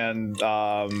and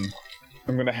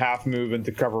I'm gonna half move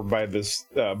into cover by this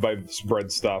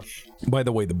bread stuff. By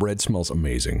the way, the bread smells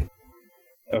amazing.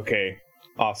 Okay,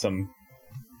 awesome.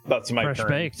 That's my Fresh turn.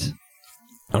 baked.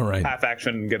 All right. Half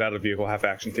action, get out of vehicle. Half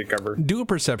action, take cover. Do a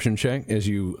perception check as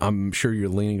I'm sure you're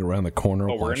leaning around the corner.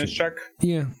 Awareness check?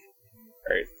 Yeah.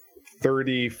 All right.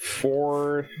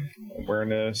 34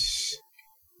 awareness,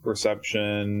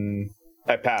 perception.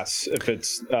 I pass if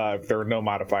there are no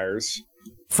modifiers.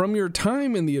 From your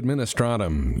time in the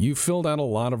Administratum, you filled out a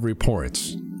lot of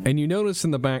reports, and you notice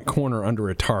in the back corner under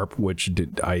a tarp, which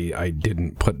I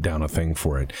didn't put down a thing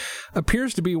for it,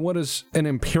 appears to be what is an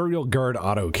Imperial Guard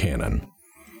autocannon.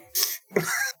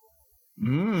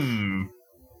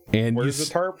 And Where's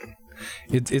the tarp?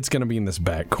 It's going to be in this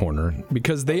back corner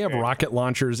because they have rocket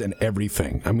launchers and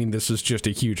everything. I mean, this is just a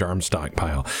huge arms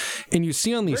stockpile. And you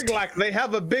see on these... Griglak, they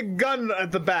have a big gun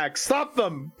at the back. Stop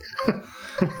them!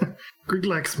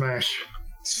 Griglak smash.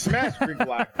 Smash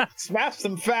Griglak. Smash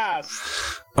them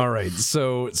fast. All right,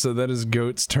 so that is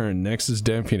Goat's turn. Next is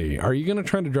Deputy. Are you going to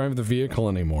try to drive the vehicle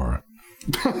anymore?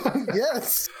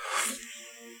 Yes.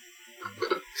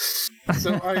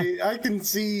 So I can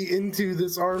see into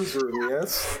this arms room,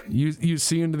 yes? You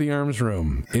see into the arms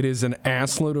room. It is an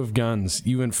assload of guns.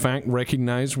 You, in fact,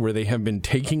 recognize where they have been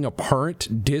taking apart,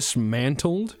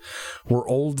 dismantled, were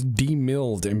old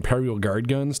demilled Imperial Guard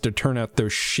guns to turn out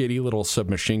those shitty little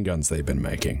submachine guns they've been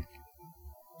making.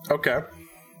 Okay.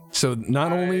 So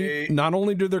not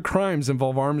only do their crimes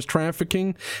involve arms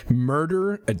trafficking,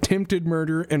 murder, attempted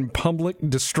murder, and public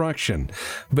destruction,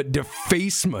 but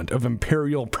defacement of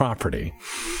Imperial property.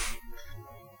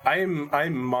 I'm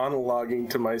monologuing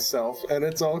to myself, and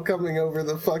it's all coming over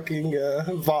the fucking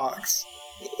Vox.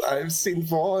 I've seen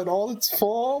Vol in all its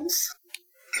forms.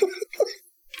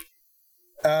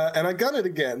 And I got it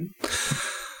again.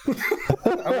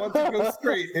 I want to go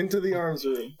straight into the arms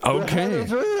room. Okay.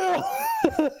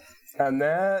 And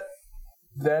that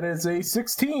is a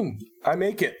 16. I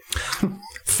make it.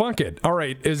 Fuck it. All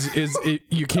right. Is it?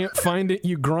 You can't find it.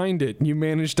 You grind it. You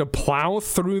manage to plow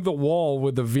through the wall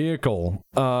with the vehicle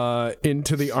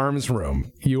into the arms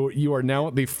room. You are now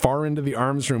at the far end of the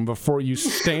arms room before you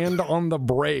stand on the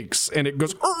brakes, and it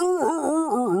goes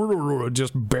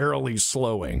just barely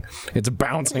slowing. It's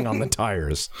bouncing on the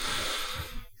tires.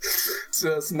 So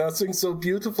there's nothing so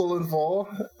beautiful in Vol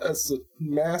as a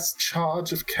mass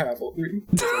charge of cavalry.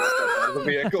 Out of the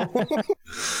vehicle.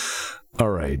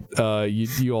 All right.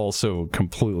 You also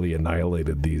completely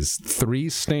annihilated these 3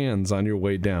 stands on your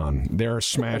way down. There are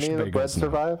smashed Any of the bread bagels now.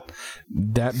 survive?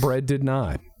 That bread did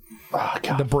not. Oh,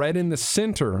 God. The bread in the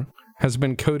center has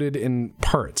been coated in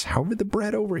parts. However, the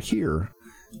bread over here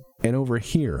and over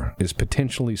here is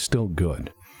potentially still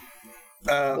good.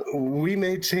 We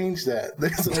may change that.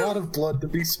 There's a lot of blood to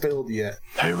be spilled yet.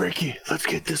 Hey, Ricky, let's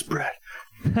get this bread.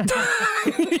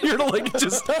 You're like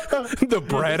just the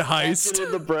bread heist.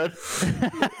 In the bread.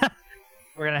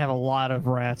 We're gonna have a lot of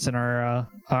rats in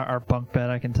our bunk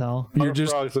bed. I can tell. You're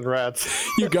just frogs and rats.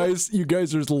 you guys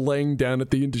are just laying down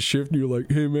at the end of shift, and you're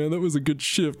like, "Hey man, that was a good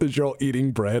shift." As you're all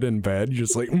eating bread in bed, you're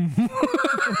just like,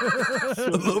 "I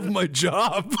love my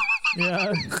job."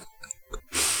 Yeah.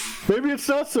 Maybe it's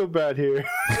not so bad here.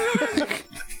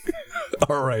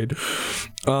 All right.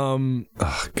 Oh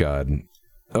God.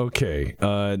 Okay.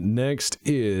 Next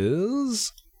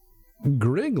is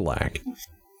Griglak.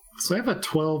 So I have a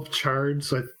 12 charge,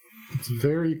 so it's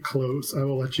very close. I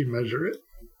will let you measure it.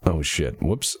 Oh shit.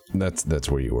 Whoops. That's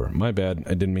where you were. My bad.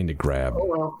 I didn't mean to grab. Oh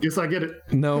well, guess I get it.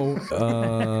 No.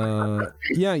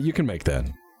 Yeah, you can make that.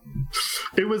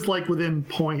 It was like within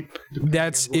point.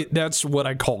 That's it. That's what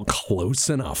I call close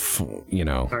enough. You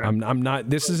know, right. I'm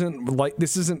not. This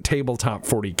isn't tabletop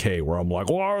 40K where I'm like,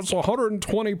 well, it's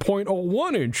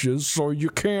 120.01 inches, so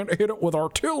you can't hit it with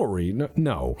artillery.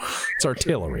 No, it's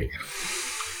artillery.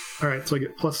 All right, so I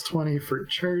get plus 20 for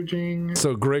charging.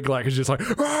 So Griglak is just like,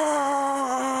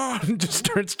 ah! And just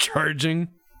starts charging.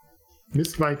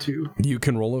 Missed by 2. You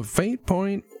can roll a fate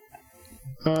point.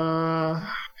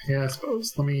 Yeah, I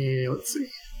suppose. Let's see.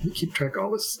 Let me keep track of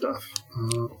all this stuff.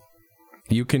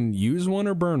 You can use one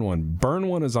or burn one. Burn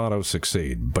one is auto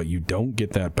succeed, but you don't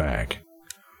get that back.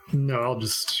 No, I'll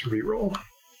just re-roll.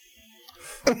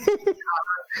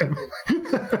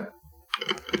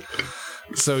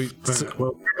 So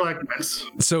Well, Griglack wins.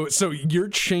 So you're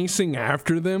chasing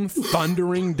after them,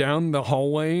 thundering down the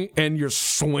hallway, and you're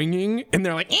swinging, and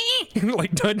they're like,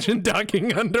 like dungeon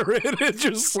ducking under it. It's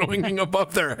just swinging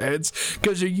above their heads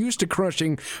because you're used to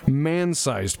crushing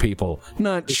man-sized people,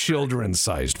 not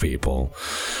children-sized people.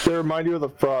 They remind you of the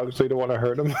frogs, so you don't want to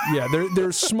hurt them. Yeah,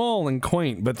 they're small and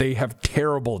quaint, but they have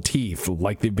terrible teeth,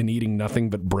 like they've been eating nothing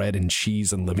but bread and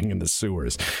cheese and living in the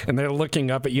sewers. And they're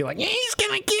looking up at you like, he's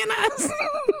gonna get us.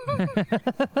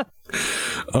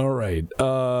 All right.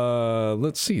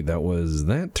 Let's see. That was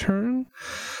that turn.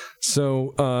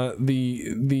 So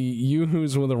the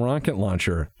Yoo-hoos with a rocket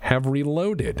launcher have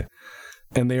reloaded,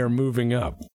 and they are moving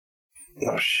up.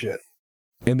 Oh shit!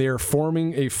 And they are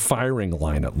forming a firing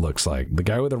line. It looks like the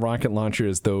guy with the rocket launcher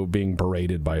is though being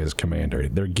berated by his commander.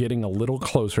 They're getting a little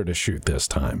closer to shoot this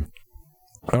time.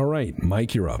 All right,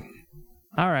 Mike, you're up.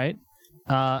 All right.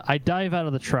 I dive out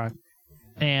of the truck,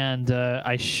 and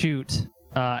I shoot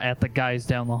at the guys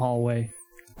down the hallway.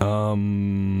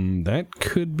 That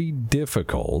could be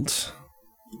difficult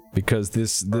because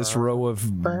this row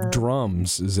of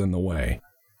drums is in the way.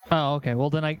 Oh, okay. Well,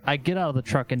 then I get out of the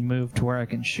truck and move to where I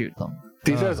can shoot them.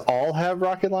 These guys all have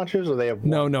rocket launchers, or they have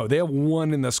one? No, they have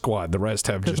one in the squad. The rest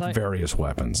have just various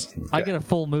weapons. I get a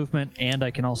full movement, and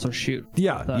I can also shoot.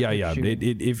 Yeah.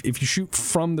 If you shoot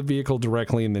from the vehicle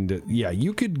directly, and then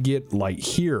you could get like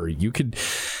here.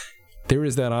 There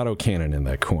is that autocannon in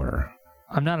that corner.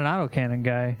 I'm not an autocannon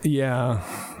guy. Yeah,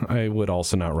 I would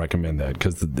also not recommend that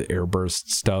because the airburst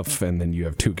stuff, and then you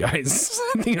have two guys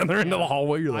at the other end of the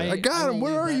hallway. You're like, I got him.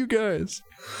 Where are you guys?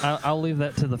 I'll leave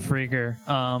that to the Frieger.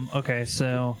 Okay,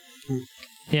 so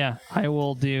yeah, I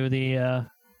will do the.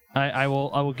 I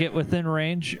will get within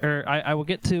range, or I will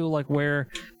get to like where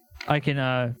I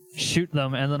can shoot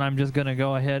them, and then I'm just gonna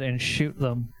go ahead and shoot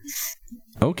them.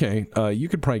 Okay, you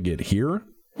could probably get here.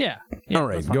 Yeah. All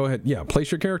right, go ahead. Yeah, place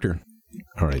your character.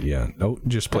 All right, yeah. Oh,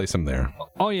 just place him there.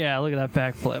 Oh, yeah, look at that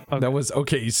backflip. Okay. That was,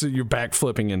 okay, so you're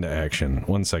backflipping into action.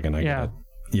 1 second, I got it.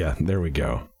 Yeah, there we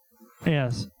go.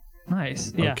 Yes.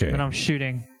 Nice. Yeah, okay. And I'm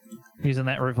shooting using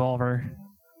that revolver.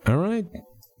 All right.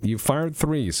 You fired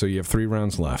 3, so you have 3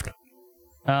 rounds left.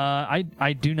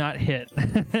 I do not hit.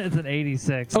 It's an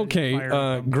 86. Okay,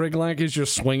 Griglack is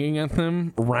just swinging at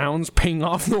them. Rounds ping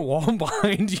off the wall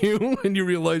behind you, and you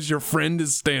realize your friend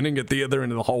is standing at the other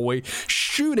end of the hallway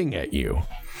shooting at you.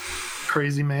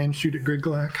 Crazy man, shoot at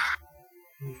Griglack.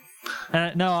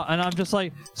 No, and I'm just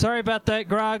like, sorry about that,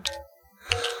 Grog.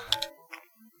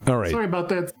 All right. Sorry about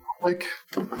that, like.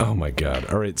 Oh my god.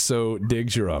 All right, so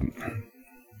Diggs, you're up.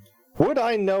 Would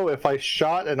I know if I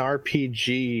shot an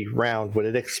RPG round, would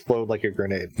it explode like a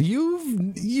grenade?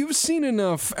 You've seen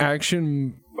enough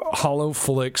action hollow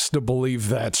flicks to believe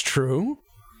that's true.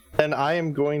 And I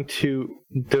am going to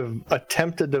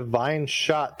attempt a divine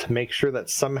shot to make sure that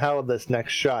somehow this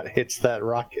next shot hits that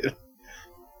rocket.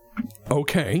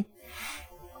 Okay.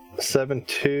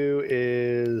 7-2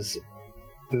 is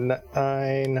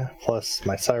 9 plus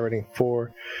my psi rating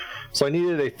 4. So I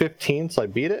needed a 15, so I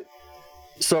beat it.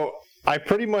 So I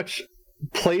pretty much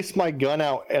place my gun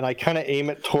out and I kind of aim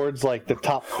it towards like the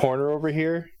top corner over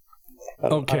here.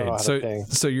 Okay,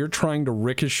 so you're trying to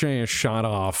ricochet a shot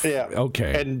off. Yeah.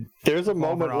 Okay. And there's a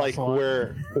moment like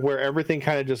where everything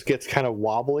kind of just gets kind of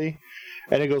wobbly,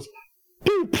 and it goes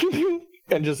pew, pew, pew,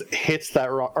 and just hits that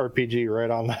RPG right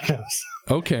on the nose.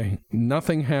 Okay.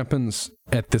 Nothing happens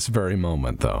at this very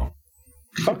moment, though.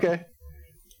 Okay.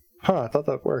 I thought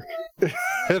that'd work.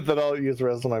 Then I'll use the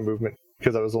rest of my movement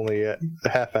because I was only a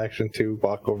half action to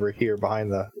walk over here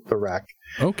behind the rack.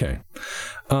 Okay.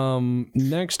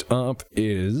 Next up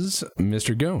is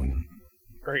Mr. Gone.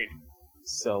 Great.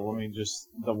 So let me just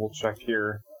double check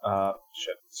here.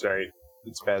 Shit. Sorry.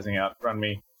 It's spazzing out on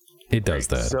me. It does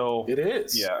that. So it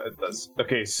is. Yeah, it does.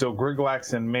 Okay, so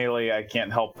Griglack's in melee. I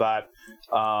can't help that.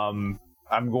 I'm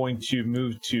going to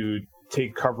move to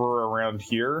take cover around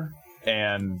here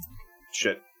and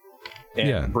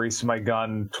brace my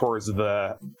gun towards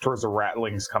the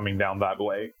ratlings coming down that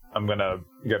way. I'm gonna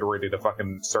get ready to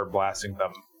fucking start blasting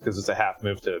them because it's a half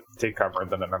move to take cover and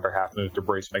then another half move to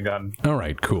brace my gun. All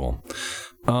right, cool.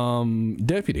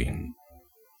 Deputy.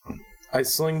 I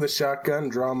sling the shotgun,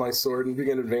 draw my sword, and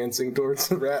begin advancing towards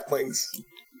the ratlings.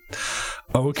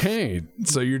 Okay,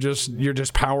 so you're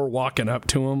just power walking up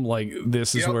to him like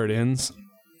this is where it ends.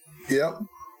 Yep.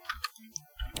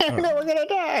 No, we're gonna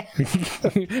die.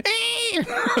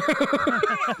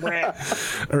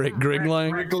 All right,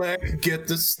 Griglack, get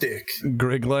the stick.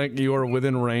 Griglack, you are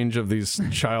within range of these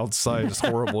child-sized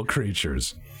horrible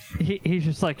creatures. He's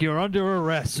just like, you're under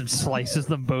arrest, and slices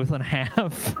them both in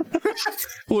half.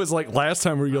 It was like last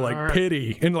time where you're like,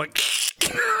 pity, and like...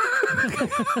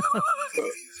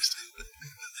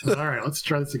 All right, let's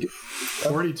try this again.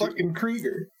 42. Fucking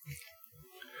Krieger.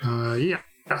 Yeah.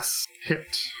 Yes.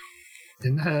 Hit.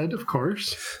 In the head, of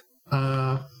course.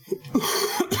 So,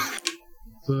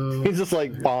 He's just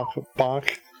like bonk,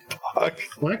 bonk, bonk.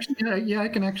 well, actually, yeah, I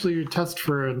can actually test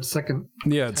for a second.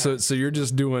 Yeah, so you're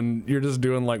just doing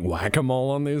like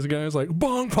whack-a-mole on these guys, like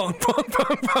bonk, bonk,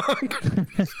 bonk,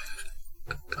 bonk,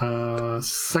 bonk.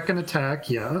 Second attack,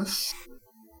 yes.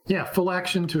 Yeah, full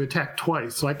action to attack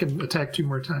twice, so I can attack 2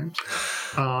 more times.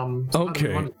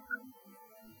 Okay.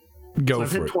 Go I've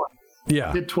for hit it. twice.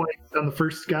 Yeah. Hit twice on the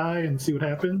first guy and see what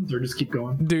happens, or just keep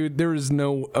going. Dude, there is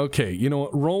no... Okay, you know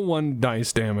what? Roll 1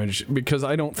 dice damage, because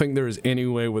I don't think there is any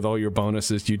way with all your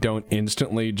bonuses you don't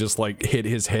instantly just, like, hit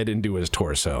his head into his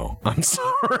torso. I'm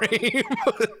sorry.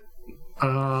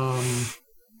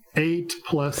 8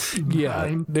 plus 9.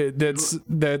 Yeah,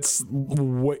 that's...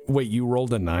 Wait, you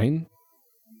rolled a 9?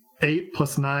 8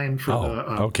 plus 9 for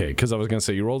Okay, because I was going to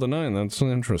say, you rolled a 9. That's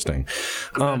interesting.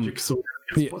 the magic sword.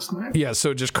 Yeah, Plus 9. yeah,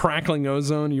 so just crackling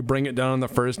ozone, you bring it down on the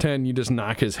first head, and you just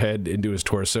knock his head into his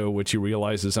torso, which you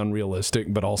realize is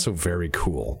unrealistic, but also very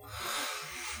cool.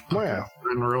 Wow.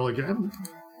 And roll again.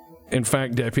 In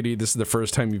fact, Deputy, this is the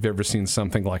first time you've ever seen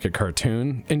something like a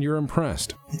cartoon, and you're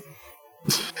impressed.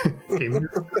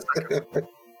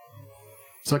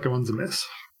 Second one's a miss.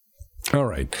 All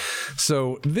right,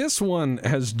 so this one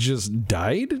has just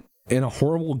died in a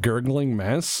horrible gurgling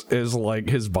mess as, like,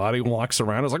 his body walks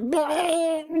around. It's like...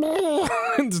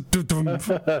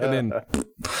 and then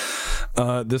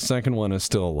this second one is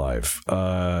still alive.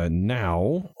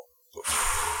 Now...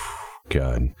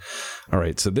 God. All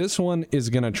right, so this one is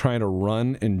going to try to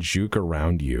run and juke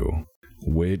around you,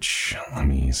 which, let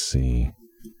me see,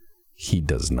 he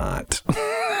does not.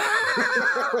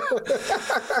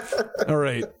 All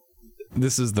right,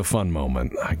 this is the fun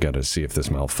moment. I got to see if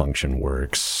this malfunction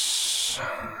works.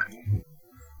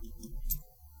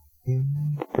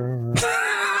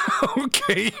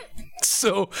 Okay.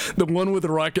 So the one with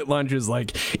the rocket launcher is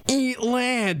like, eat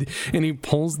land, and he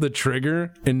pulls the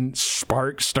trigger and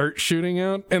sparks start shooting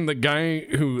out, and the guy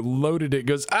who loaded it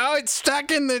goes, oh, it's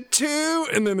stuck in the tube,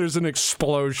 and then there's an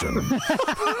explosion.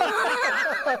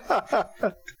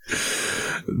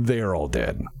 They are all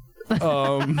dead.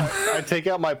 I take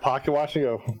out my pocket watch and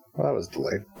go, well, that was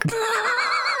delayed.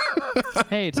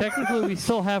 Hey, technically, we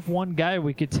still have one guy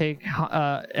we could take.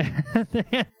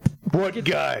 What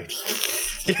guy?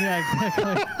 Yeah,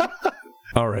 exactly.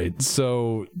 All right,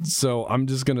 so I'm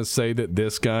just gonna say that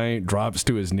this guy drops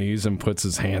to his knees and puts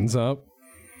his hands up.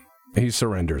 He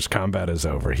surrenders. Combat is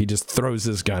over. He just throws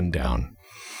his gun down,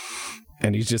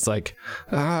 and he's just like,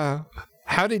 how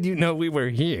did you know we were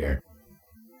here?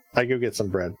 I go get some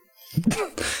bread.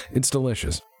 It's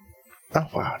delicious. Oh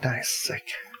wow, nice, sick.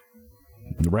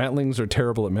 The Rattlings are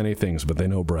terrible at many things, but they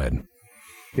know bread.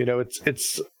 You know,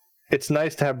 it's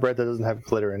nice to have bread that doesn't have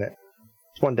glitter in it.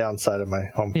 It's one downside of my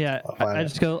home. Yeah, I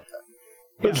just go.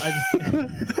 Yeah,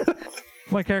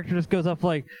 my character just goes up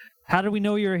like, "How do we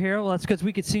know you're a hero?" Well, that's because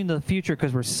we could see into the future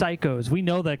because we're psychos. We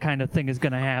know that kind of thing is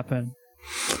going to happen.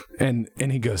 And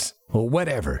he goes, well,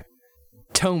 whatever.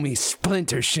 Tommy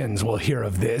Splintershins will hear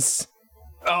of this.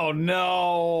 Oh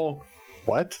no!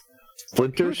 What?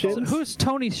 Splinter shit? Who's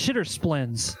Tony Shitter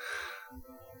Splins?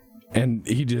 And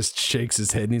he just shakes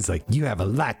his head and he's like, you have a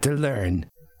lot to learn.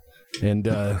 And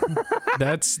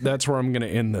that's where I'm going to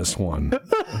end this one.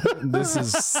 This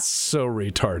is so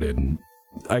retarded.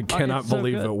 I cannot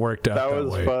believe it worked out that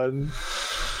way. That was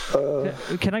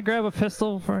fun. Can I grab a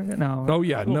pistol for it? No. Oh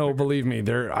yeah, no, believe me.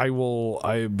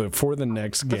 Before the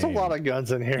next game. There's a lot of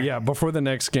guns in here. Yeah, before the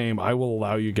next game, I will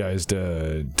allow you guys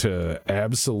to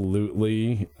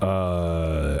absolutely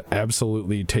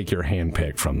take your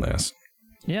handpick from this.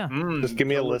 Yeah. Just give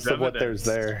me a list of what there's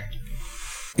there.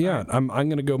 Yeah, I'm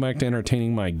going to go back to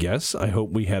entertaining my guests. I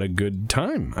hope we had a good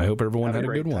time. I hope everyone had a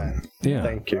good one. Yeah.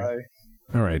 Thank you.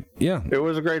 All right. Yeah. It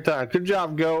was a great time. Good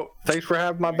job, Goat. Thanks for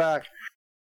having my back.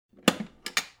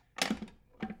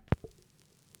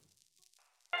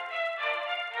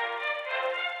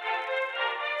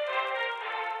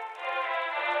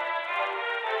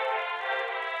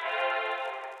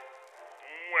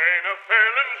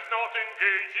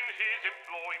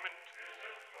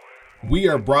 We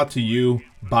are brought to you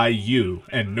by you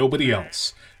and nobody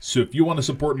else. So if you want to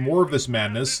support more of this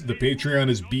madness, the Patreon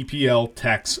is BPL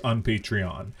Tex on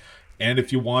Patreon. And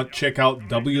if you want, check out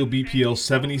WBPL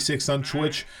 76 on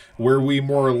Twitch, where we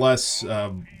more or less,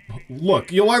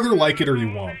 look, you'll either like it or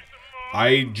you won't.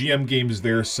 I GM games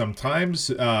there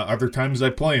sometimes, other times I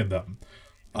play in them.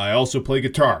 I also play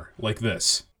guitar, like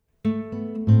this.